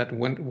understand that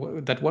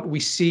what we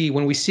see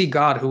when we see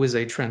God, who is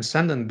a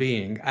transcendent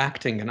being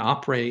acting and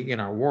operating in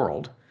our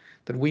world,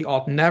 that we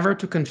ought never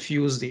to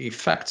confuse the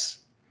effects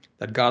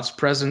that God's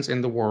presence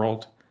in the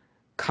world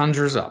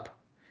conjures up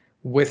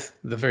with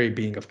the very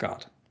being of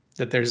God.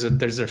 That there's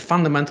a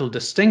fundamental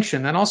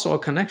distinction and also a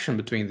connection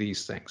between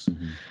these things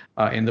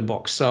Hmm. in the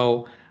book.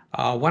 So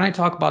when I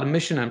talk about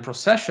mission and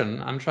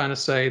procession, I'm trying to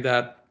say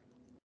that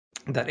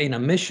in a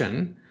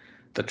mission,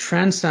 the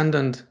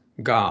transcendent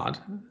God,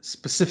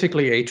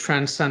 specifically a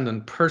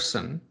transcendent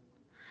person,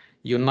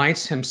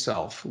 unites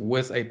himself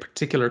with a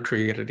particular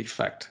created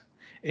effect.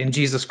 In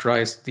Jesus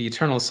Christ, the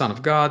eternal Son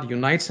of God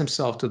unites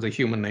himself to the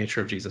human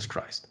nature of Jesus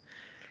Christ.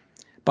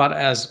 But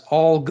as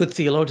all good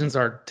theologians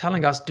are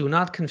telling us, do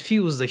not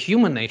confuse the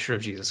human nature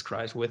of Jesus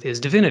Christ with his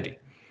divinity.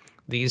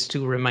 These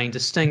two remain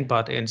distinct,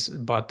 but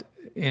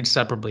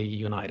inseparably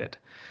united.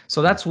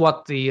 So that's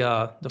what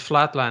the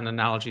flatland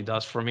analogy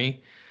does for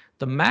me.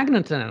 The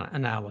magnet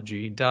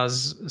analogy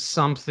does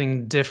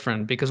something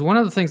different, because one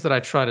of the things that I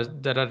try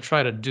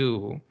to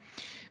do,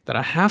 that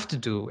I have to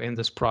do in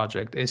this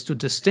project, is to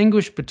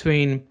distinguish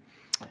between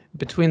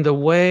the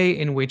way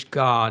in which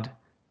God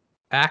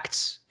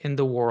acts in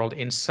the world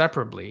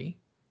inseparably,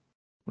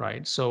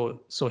 right?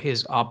 So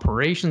his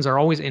operations are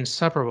always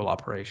inseparable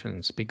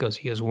operations because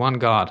he is one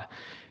God.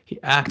 He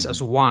acts Hmm.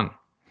 as one.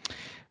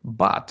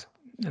 But,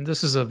 and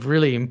this is a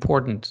really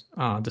important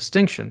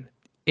distinction,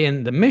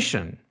 in the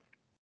mission,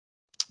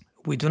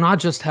 we do not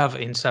just have the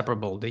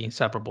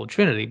inseparable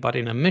Trinity, but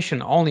in a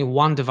mission, only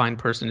one divine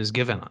person is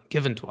given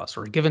to us,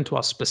 or given to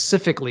us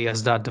specifically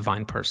as that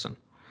divine person,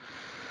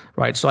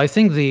 right? So I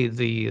think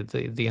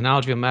the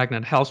analogy of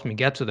magnet helps me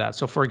get to that.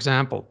 So, for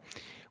example,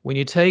 when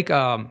you take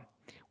a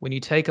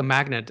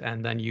magnet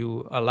and then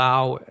you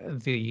allow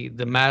the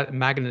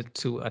magnet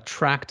to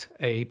attract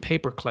a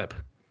paper clip,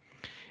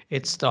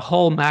 it's the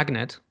whole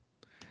magnet,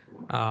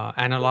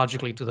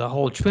 analogically to the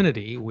whole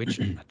Trinity, which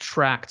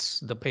attracts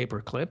the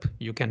paperclip.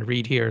 You can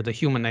read here the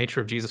human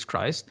nature of Jesus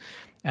Christ.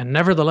 And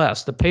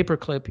nevertheless, the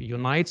paperclip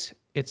unites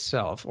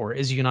itself, or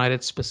is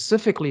united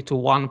specifically to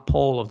one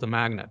pole of the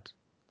magnet,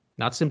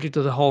 not simply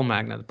to the whole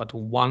magnet, but to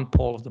one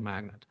pole of the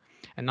magnet.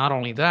 And not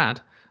only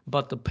that,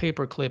 but the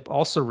paperclip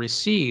also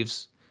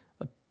receives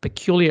a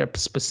peculiar,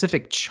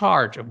 specific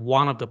charge of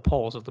one of the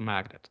poles of the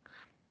magnet,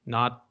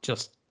 not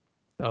just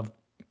of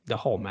the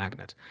whole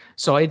magnet.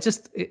 So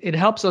it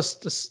helps us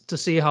to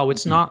see how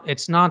it's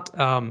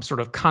not sort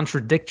of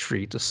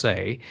contradictory to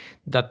say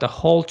that the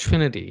whole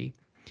Trinity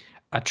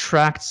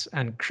attracts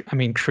and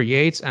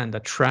creates and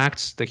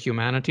attracts the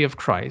humanity of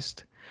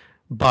Christ,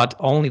 but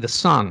only the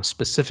Son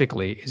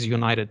specifically is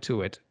united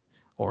to it,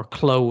 or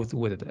clothed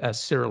with it,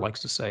 as Cyril likes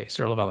to say,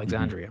 Cyril of Hmm.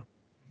 Alexandria.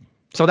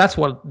 So that's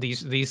what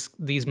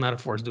these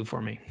metaphors do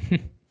for me.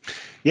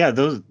 Yeah,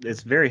 those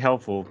it's very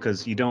helpful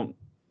because you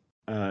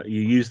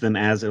use them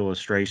as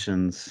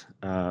illustrations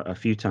a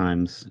few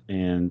times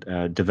and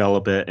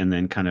develop it, and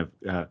then kind of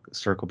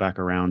circle back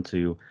around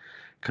to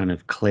kind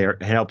of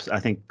it helps, I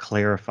think,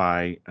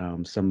 clarify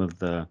some of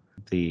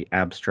the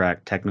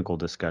abstract technical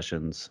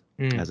discussions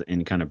Mm. as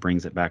and kind of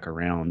brings it back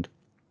around.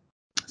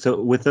 So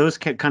with those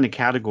kind of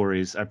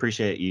categories, I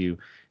appreciate you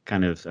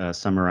kind of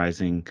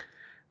summarizing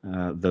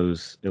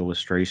those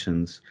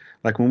illustrations.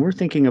 Like when we're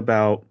thinking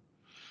about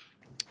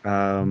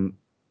um,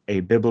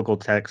 a biblical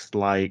text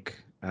like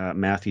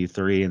Matthew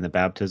 3 and the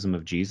baptism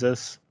of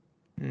Jesus,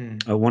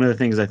 Mm. one of the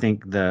things I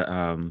think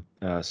the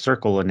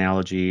circle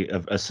analogy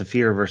of a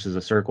sphere versus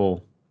a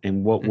circle,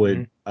 and what Mm-hmm.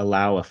 would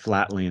allow a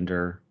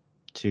flatlander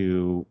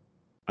to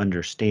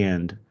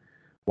understand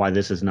why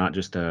this is not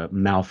just a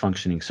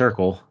malfunctioning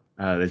circle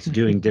that's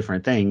doing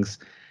different things,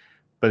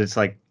 but it's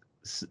like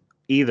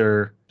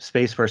either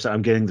space person,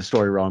 I'm getting the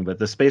story wrong, but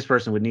the space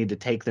person would need to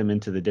take them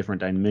into the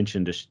different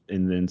dimension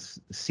and then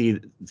see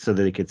so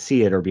that they could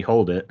see it or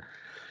behold it,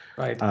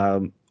 Right.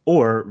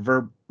 or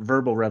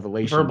verbal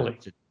revelation Verbally.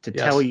 to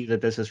tell Yes. you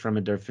that this is from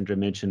a different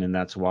dimension and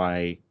that's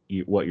why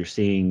what you're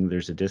seeing,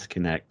 there's a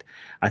disconnect.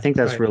 I think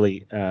that's Right.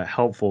 really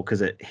helpful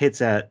because it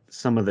hits at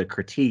some of the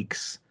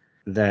critiques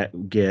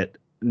that get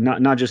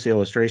not just the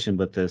illustration,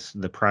 but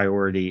the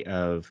priority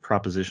of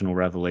propositional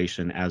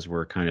revelation as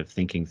we're kind of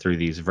thinking through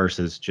these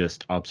versus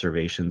just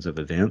observations of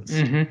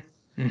events.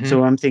 Mm-hmm. So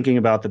Mm-hmm. I'm thinking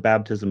about the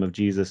baptism of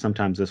Jesus.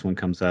 Sometimes this one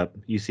comes up.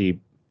 You see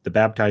the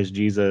baptized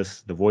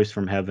Jesus, the voice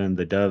from heaven,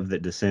 the dove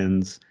that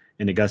descends,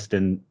 and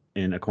Augustine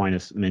and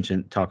Aquinas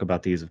talk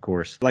about these, of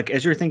course. Like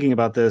as you're thinking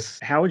about this,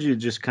 how would you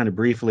just kind of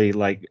briefly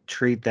like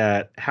treat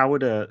that? How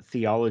would a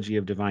theology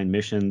of divine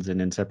missions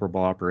and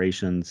inseparable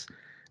operations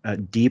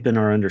deepen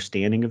our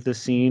understanding of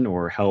this scene,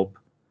 or help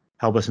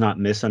us not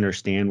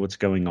misunderstand what's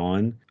going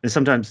on? And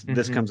sometimes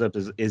this Mm-hmm. comes up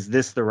as, is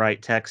this the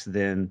right text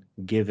then,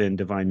 given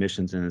divine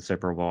missions and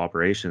inseparable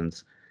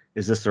operations?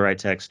 Is this the right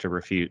text to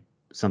refute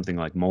something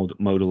like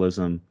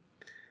modalism?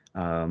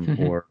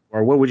 Mm-hmm. Or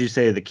what would you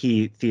say the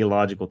key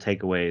theological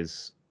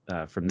takeaways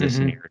from this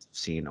Mm-hmm. narrative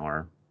scene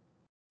are?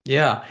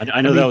 Yeah. I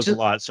I know that mean, was a just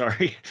lot.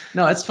 Sorry.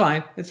 no, it's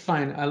fine. It's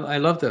fine. I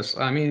love this.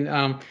 I mean,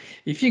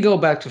 if you go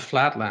back to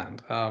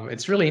Flatland,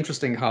 it's really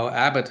interesting how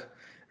Abbott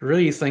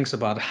really thinks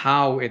about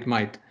how it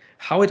might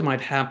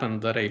happen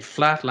that a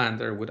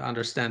Flatlander would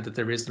understand that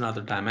there is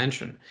another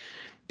dimension.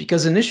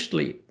 Because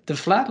initially, the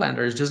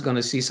Flatlander is just going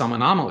to see some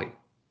anomaly.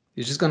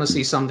 He's just going to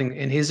see something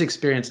in his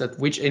experience that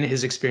which in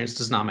his experience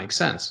does not make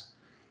sense.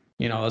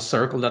 A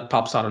circle that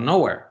pops out of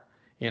nowhere.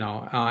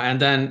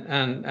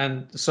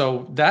 And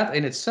so that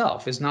in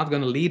itself is not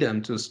going to lead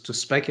him to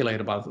speculate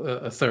about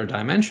a third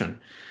dimension.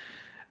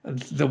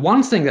 The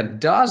one thing that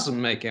does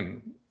make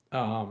him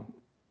um,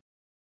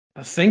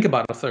 think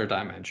about a third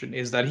dimension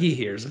is that he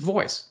hears a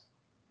voice.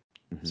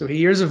 Mhm. So he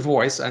hears a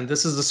voice, and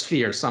this is the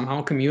sphere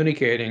somehow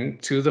communicating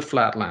to the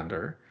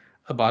Flatlander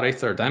about a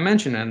third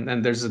dimension.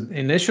 And there's an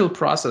initial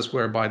process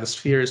whereby the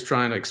sphere is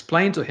trying to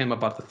explain to him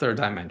about the third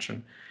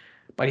dimension,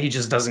 but he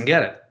just doesn't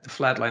get it. The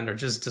Flatlander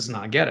just does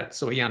not get it.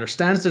 So he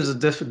understands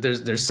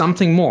there's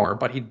something more,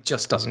 but he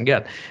just doesn't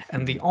get.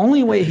 And the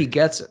only way he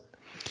gets it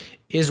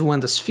is when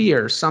the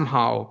sphere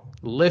somehow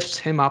lifts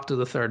him up to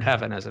the third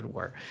heaven, as it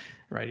were.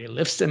 Right? He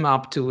lifts him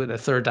up to the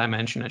third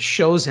dimension and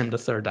shows him the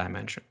third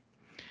dimension.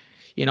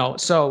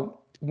 So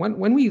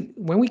when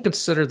we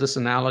consider this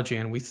analogy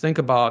and we think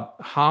about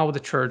how the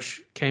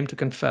church came to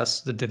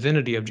confess the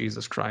divinity of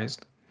Jesus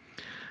Christ,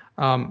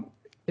 um,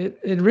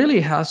 it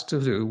really has to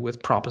do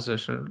with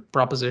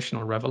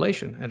propositional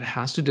revelation. It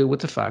has to do with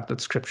the fact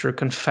that Scripture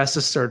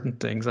confesses certain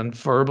things and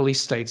verbally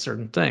states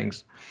certain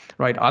things,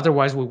 right?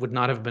 Otherwise, we would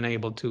not have been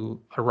able to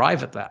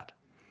arrive at that,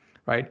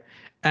 right?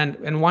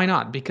 And why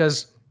not?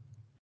 Because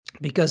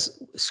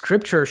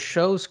Scripture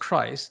shows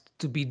Christ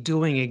to be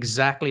doing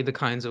exactly the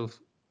kinds of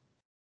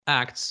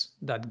acts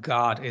that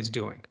God is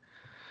doing.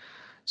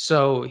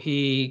 So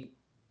he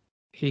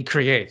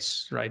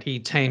creates, right? He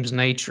tames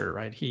nature,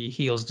 right? He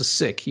heals the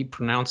sick. He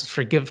pronounces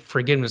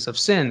forgiveness of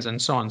sins, and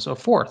so on and so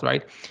forth,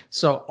 right?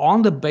 So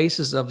on the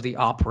basis of the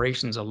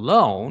operations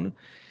alone,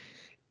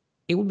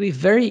 it would be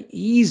very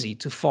easy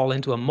to fall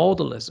into a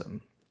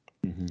modalism,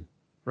 Mhm.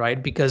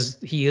 right? Because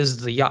he is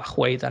the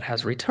Yahweh that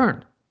has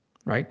returned,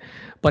 right?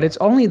 But it's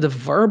only the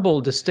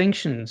verbal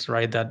distinctions,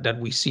 right, that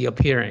we see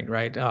appearing,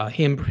 right?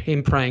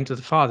 Him praying to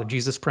the Father,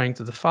 Jesus praying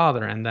to the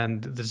Father, and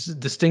then the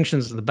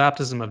distinctions of the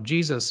baptism of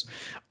Jesus.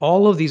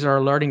 All of these are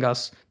alerting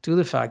us to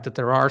the fact that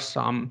there are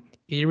some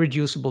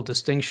irreducible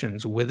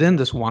distinctions within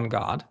this one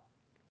God,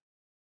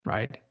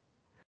 right?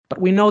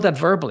 But we know that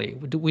verbally,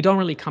 we don't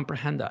really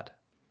comprehend that.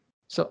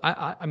 So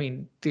I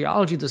mean,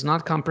 theology does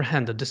not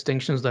comprehend the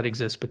distinctions that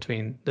exist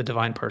between the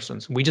divine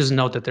persons. We just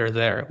know that they're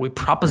there. We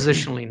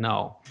propositionally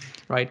know,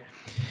 right?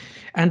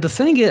 And the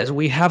thing is,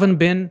 we haven't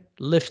been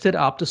lifted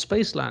up to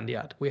spaceland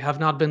yet. We have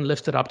not been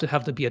lifted up to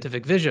have the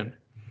beatific vision.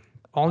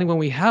 Only when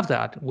we have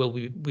that will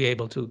we be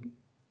able to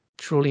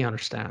truly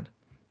understand.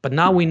 But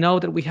now we know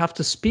that we have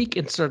to speak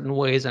in certain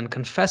ways and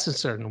confess in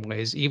certain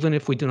ways, even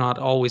if we do not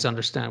always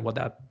understand what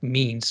that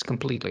means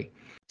completely.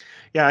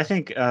 Yeah, I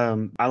think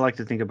I like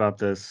to think about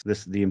this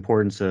the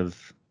importance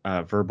of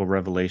verbal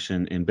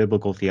revelation in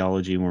biblical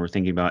theology when we're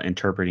thinking about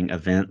interpreting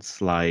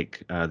events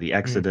like the Mm.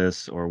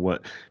 Exodus or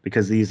what,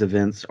 because these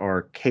events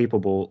are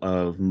capable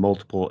of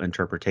multiple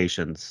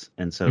interpretations.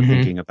 And so Hmm.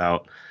 thinking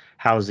about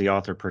how does the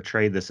author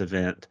portray this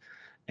event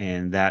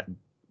and that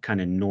kind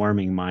of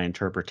norming my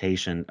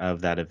interpretation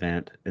of that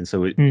event. And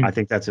so I Mm.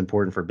 think that's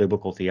important for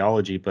biblical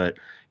theology, but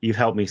you've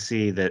helped me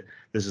see that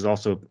this is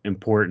also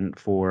important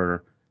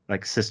for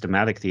like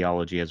systematic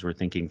theology as we're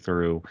thinking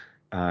through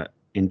uh,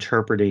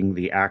 interpreting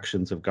the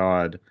actions of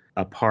God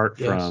apart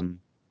Yes. from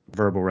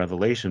verbal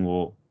revelation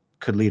will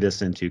could lead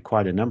us into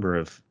quite a number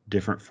of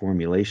different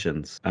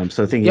formulations.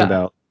 So thinking Yeah.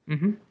 about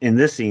Hmm. in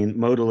this scene,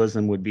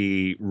 modalism would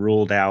be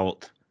ruled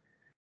out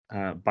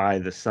by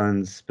the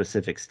Son's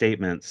specific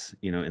statements,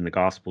 in the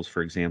Gospels,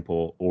 for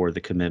example, or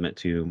the commitment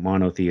to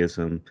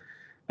monotheism,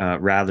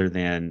 rather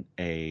than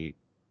a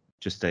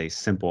just a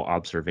simple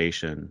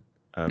observation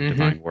of Hmm.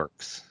 divine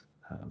works.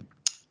 Um,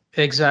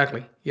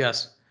 Exactly.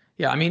 Yes.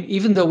 Yeah. I mean,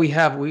 even though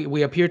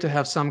we appear to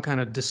have some kind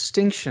of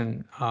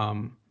distinction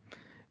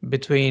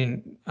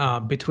between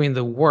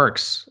the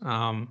works,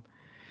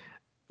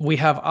 we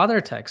have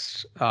other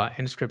texts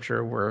in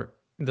Scripture where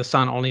the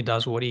Son only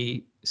does what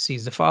he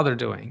sees the Father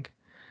doing,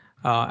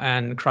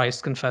 and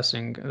Christ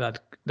confessing that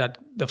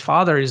the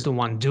Father is the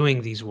one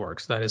doing these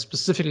works. That is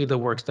specifically the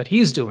works that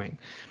He's doing.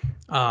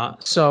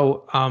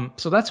 So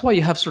that's why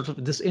you have sort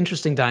of this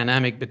interesting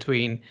dynamic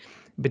between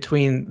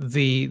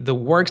the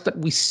works that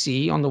we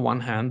see on the one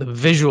hand, the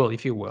visual,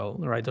 if you will,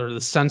 right, or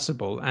the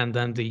sensible, and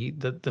then the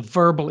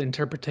verbal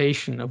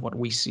interpretation of what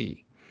we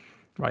see,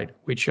 right?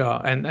 Which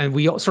and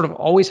we sort of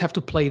always have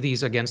to play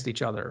these against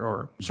each other,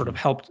 or sort of mhm.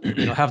 help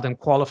have them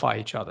qualify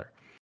each other.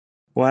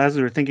 Well, as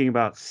we were thinking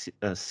about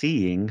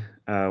seeing,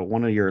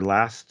 one of your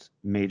last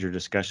major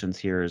discussions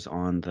here is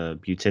on the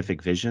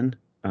beatific vision,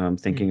 Mm.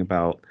 thinking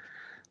about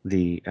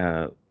the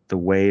uh, the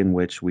way in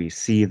which we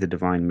see the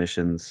divine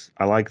missions.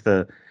 I like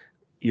the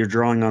you're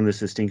drawing on this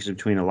distinction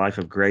between a life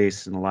of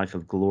grace and a life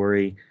of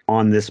glory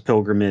on this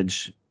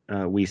pilgrimage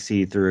we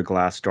see through a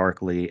glass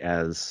darkly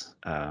as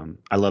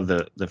I love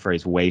the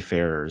phrase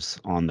wayfarers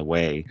on the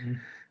way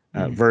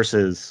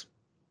versus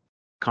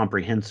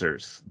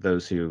comprehensors,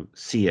 those who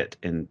see it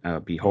and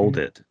behold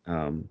it.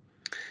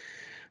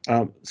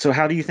 So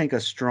how do you think a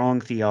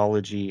strong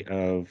theology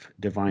of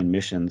divine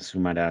missions, we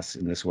might ask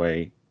in this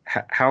way,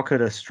 how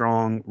could a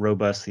strong,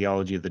 robust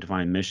theology of the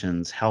divine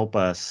missions help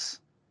us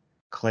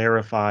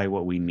clarify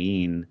what we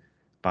mean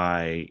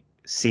by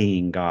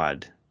seeing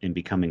God and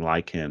becoming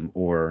like him,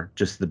 or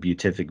just the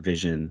beatific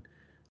vision?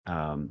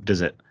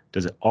 Does it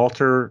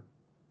alter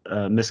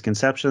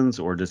misconceptions,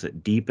 or does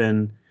it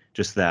deepen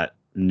just that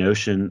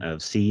notion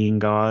of seeing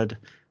God?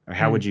 Or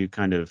how would you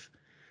kind of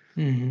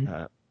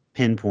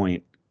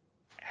pinpoint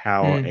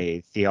how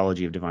a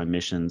theology of divine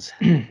missions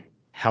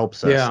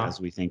helps us Yeah. as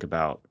we think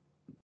about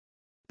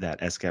that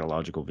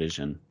eschatological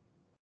vision?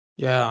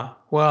 Yeah.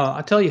 Well,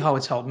 I tell you how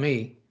it's helped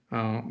me,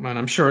 and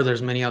I'm sure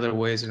there's many other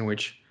ways in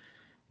which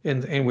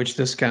in which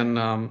this can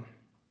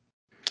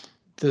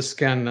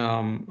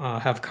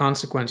have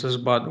consequences.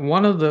 But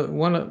one of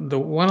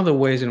the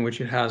ways in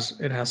which it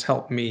has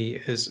helped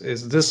me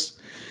is this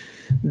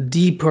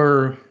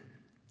deeper,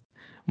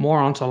 more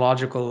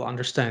ontological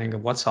understanding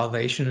of what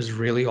salvation is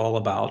really all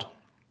about,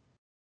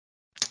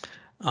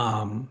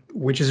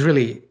 which is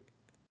really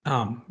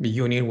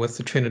union with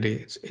the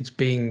Trinity. It's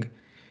being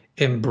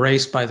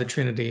embraced by the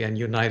Trinity and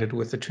united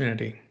with the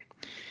Trinity.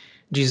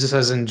 Jesus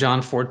says in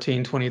John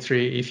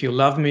 14:23, if you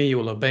love me, you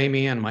will obey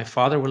me, and my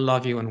Father will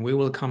love you, and we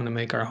will come to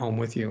make our home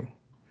with you.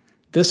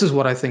 This is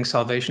what I think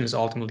salvation is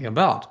ultimately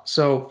about.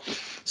 So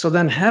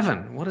then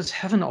heaven, what is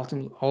heaven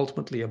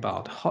ultimately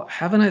about?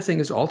 Heaven, I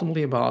think, is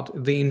ultimately about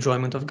the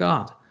enjoyment of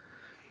God.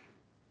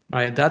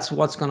 Right? That's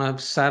what's going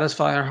to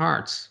satisfy our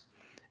hearts.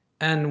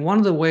 And one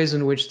of the ways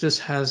in which this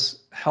has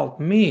helped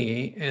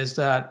me is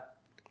that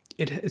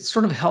it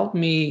sort of helped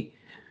me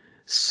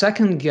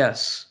second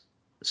guess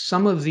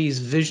some of these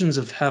visions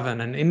of heaven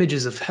and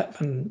images of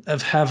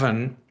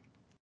heaven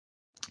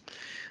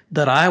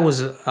that I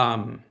was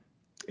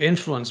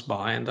influenced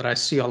by and that I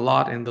see a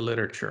lot in the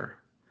literature.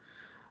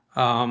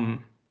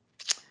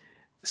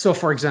 So,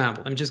 for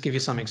example, let me just give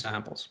you some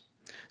examples.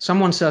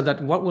 Someone said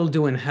that what we'll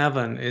do in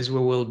heaven is we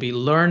will be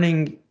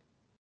learning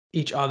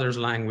each other's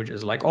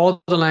languages, like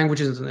all the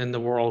languages in the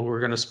world. We're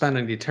going to spend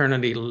an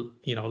eternity,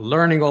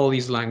 learning all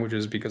these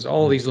languages because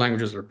all these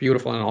languages are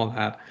beautiful and all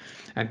that,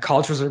 and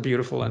cultures are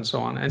beautiful and so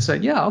on. And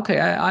said, yeah,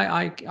 okay,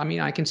 I mean,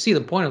 I can see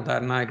the point of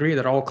that, and I agree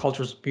that all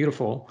cultures are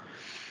beautiful.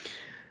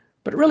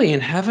 But really,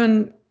 in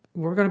heaven,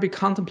 we're going to be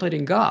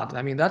contemplating God.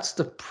 I mean, that's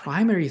the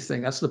primary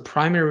thing. That's the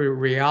primary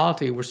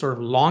reality we're sort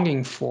of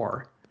longing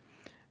for,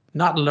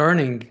 not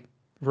learning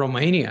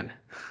Romanian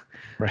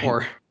Right.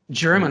 or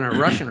German or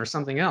Russian or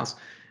something else,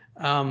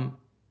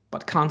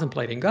 but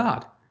contemplating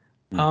God.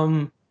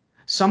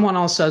 Someone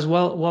else says,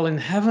 well, in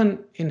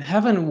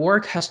heaven,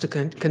 work has to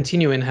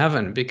continue in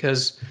heaven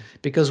because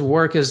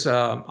work is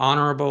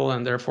honorable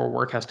and therefore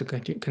work has to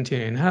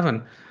continue in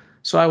heaven.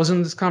 So I was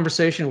in this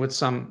conversation with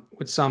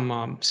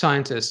some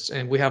scientists,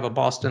 and we have a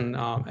Boston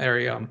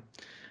area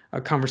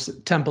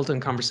Templeton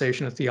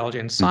Conversation of Theology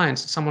and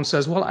Science. Someone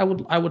says, well,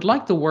 I would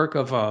like the work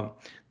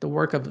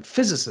of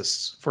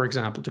physicists, for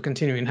example, to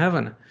continue in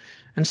heaven.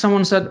 And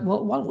someone said,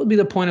 well, what would be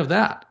the point of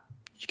that?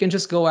 You can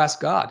just go ask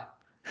God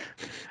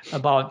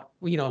about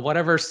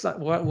whatever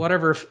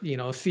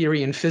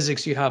theory in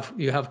physics you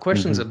have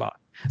questions about.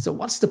 So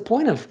what's the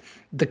point of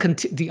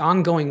the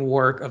ongoing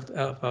work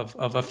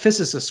of a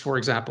physicist, for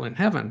example, in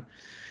heaven?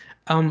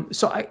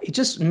 So it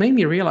just made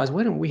me realize,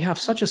 wait a minute, we have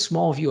such a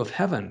small view of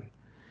heaven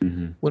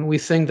when we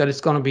think that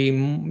it's going to be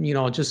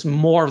just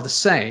more of the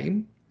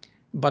same,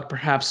 but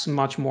perhaps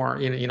much more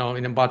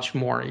in a much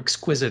more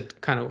exquisite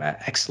kind of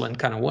excellent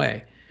kind of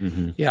way.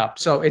 Yeah.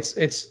 So it's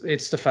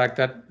the fact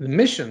that the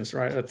missions,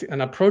 right,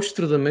 an approach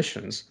through the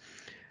missions,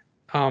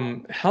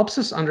 helps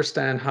us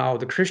understand how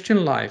the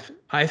Christian life,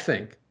 I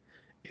think,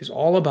 is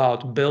all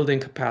about building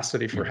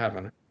capacity for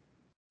heaven,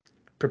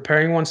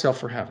 preparing oneself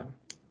for heaven.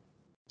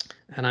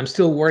 And I'm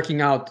still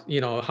working out,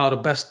 how to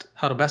best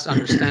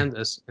understand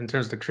this in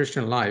terms of the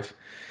Christian life.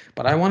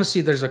 But I want to see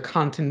there's a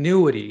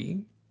continuity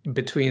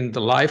between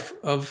the life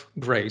of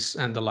grace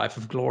and the life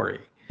of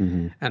glory.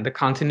 And the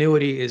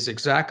continuity is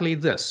exactly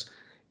this.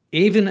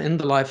 Even in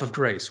the life of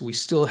grace, we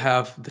still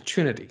have the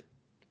Trinity,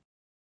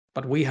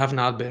 but we have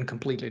not been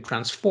completely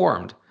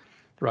transformed,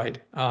 right?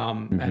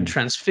 And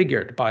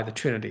transfigured by the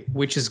Trinity,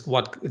 which is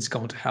what is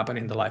going to happen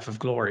in the life of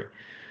glory.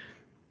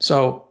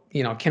 So,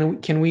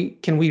 can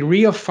we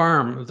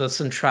reaffirm the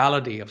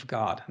centrality of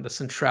God, the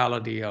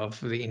centrality of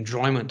the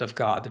enjoyment of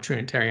God, the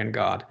Trinitarian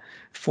God,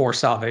 for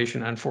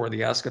salvation and for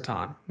the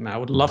eschaton? And I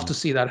would love to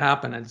see that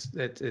happen.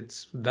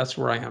 That's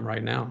where I am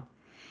right now.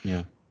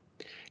 Yeah.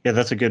 Yeah,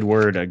 that's a good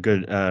word, a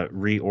good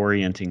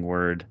reorienting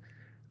word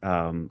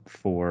and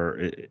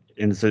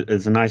it's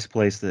a nice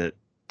place to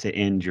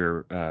end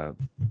your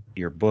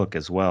book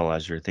as well,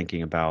 as you're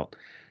thinking about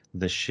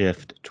the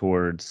shift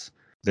towards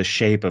the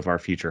shape of our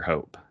future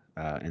hope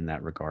in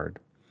that regard.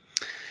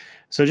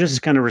 So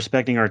just kind of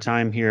respecting our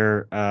time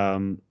here,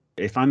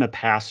 if I'm a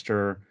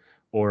pastor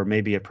or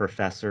maybe a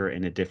professor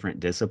in a different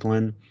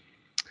discipline.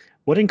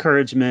 What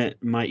encouragement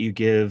might you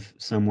give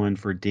someone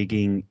for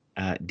digging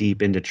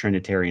deep into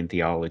Trinitarian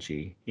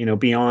theology?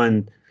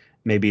 Beyond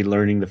maybe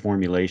learning the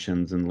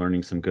formulations and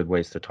learning some good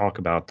ways to talk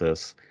about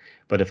this.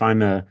 But if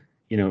I'm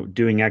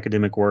doing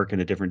academic work in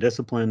a different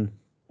discipline,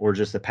 or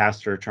just a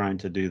pastor trying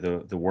to do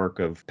the work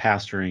of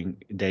pastoring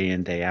day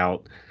in, day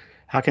out,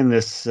 how can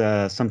this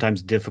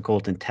sometimes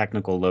difficult and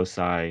technical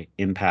loci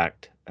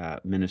impact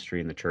ministry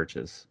in the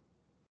churches?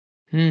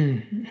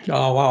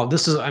 Oh wow,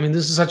 this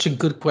is such a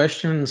good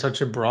question,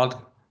 such a broad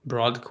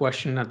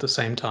question at the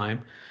same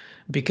time,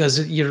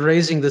 because you're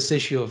raising this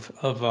issue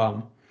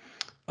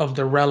of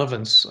the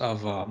relevance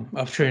of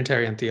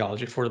Trinitarian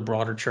theology for the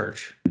broader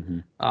church. Mm-hmm.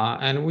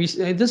 And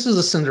this is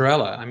a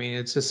Cinderella. I mean,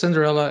 it's a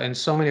Cinderella in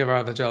so many of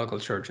our evangelical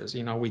churches.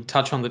 We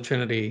touch on the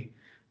Trinity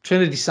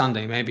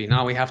Sunday, maybe.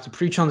 Now we have to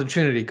preach on the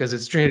Trinity because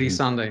it's Trinity Mm-hmm.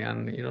 Sunday,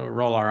 and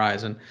roll our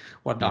eyes and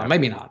whatnot. Yeah.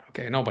 Maybe not.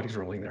 Okay, nobody's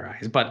rolling their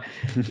eyes, but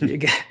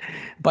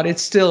but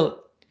it's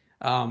still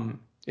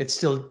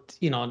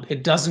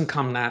it doesn't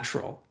come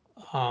natural.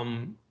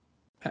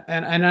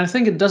 And I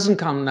think it doesn't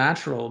come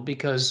natural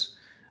because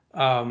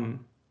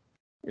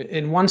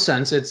in one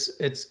sense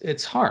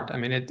it's hard. I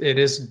mean, it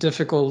is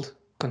difficult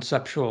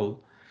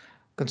conceptual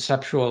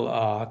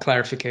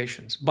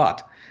clarifications.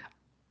 But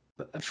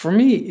for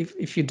me,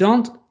 if you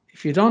don't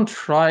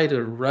try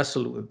to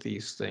wrestle with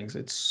these things,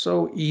 it's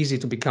so easy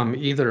to become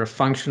either a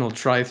functional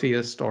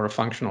tritheist or a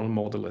functional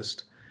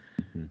modalist,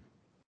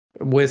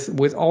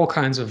 with all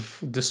kinds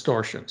of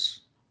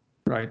distortions,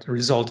 right,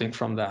 resulting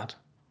from that.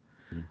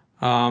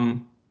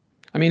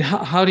 I mean,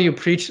 how do you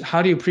preach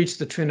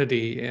the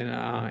Trinity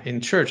in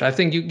church? I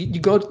think you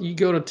go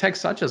to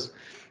texts such as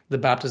the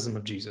baptism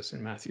of Jesus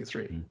in Matthew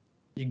 3.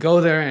 You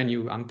go there and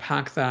you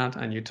unpack that,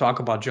 and you talk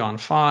about John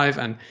 5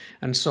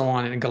 and so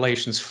on. In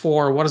Galatians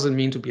 4, what does it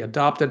mean to be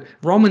adopted?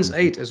 Romans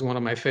 8 is one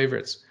of my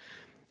favorites.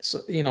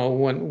 So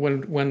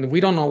when we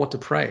don't know what to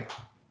pray,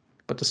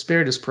 but the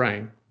Spirit is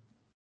praying,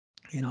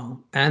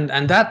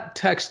 and that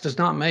text does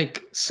not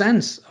make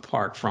sense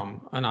apart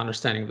from an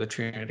understanding of the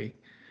Trinity.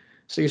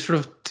 So you sort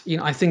of,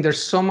 I think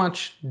there's so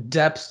much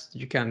depth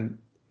you can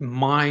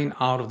mine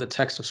out of the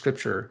text of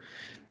Scripture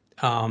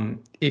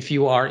if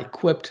you are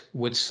equipped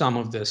with some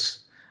of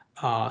these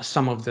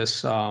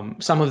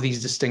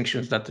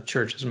distinctions that the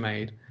church has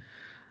made.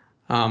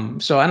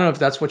 So I don't know if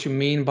that's what you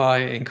mean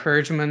by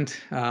encouragement,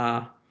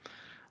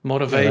 motivation. Yeah,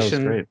 that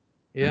was great.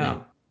 Yeah,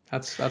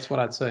 that's what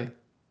I'd say.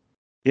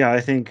 Yeah, I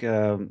think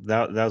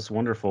that was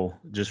wonderful.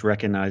 Just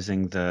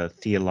recognizing the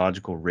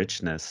theological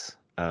richness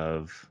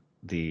of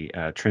the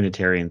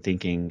Trinitarian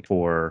thinking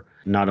for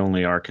not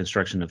only our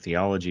construction of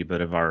theology,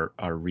 but of our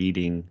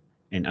reading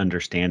and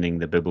understanding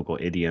the biblical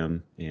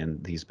idiom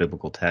and these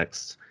biblical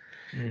texts.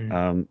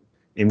 And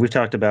we've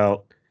talked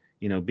about,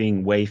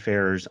 being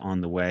wayfarers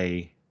on the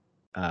way,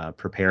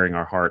 preparing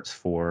our hearts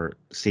for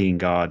seeing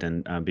God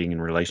and being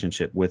in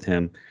relationship with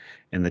Him,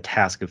 and the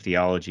task of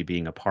theology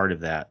being a part of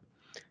that.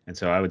 And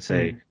so I would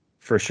say,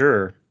 for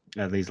sure,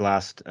 the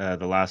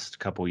last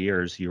couple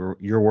years,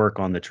 your work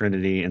on the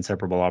Trinity,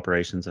 inseparable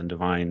operations, and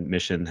divine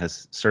mission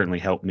has certainly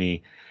helped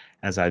me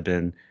as I've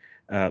been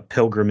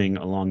pilgriming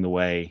along the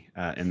way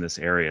in this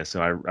area.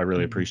 So I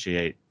really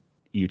appreciate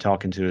you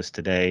talking to us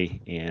today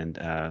and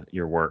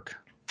your work.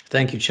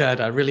 Thank you,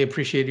 Chad. I really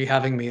appreciate you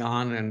having me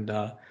on,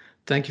 and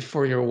thank you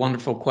for your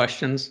wonderful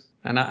questions.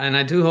 And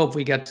I do hope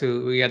we get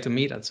to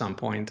meet at some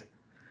point.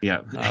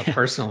 Yeah,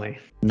 personally.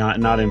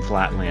 Not in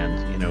Flatland,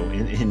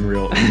 in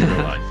real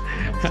life.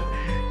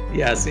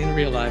 Yes, in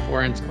real life,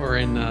 or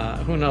in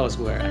who knows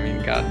where. I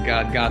mean,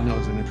 God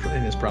knows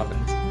in His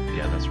providence.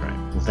 Yeah, that's right.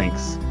 Well,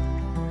 thanks.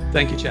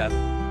 Thank you, Chad.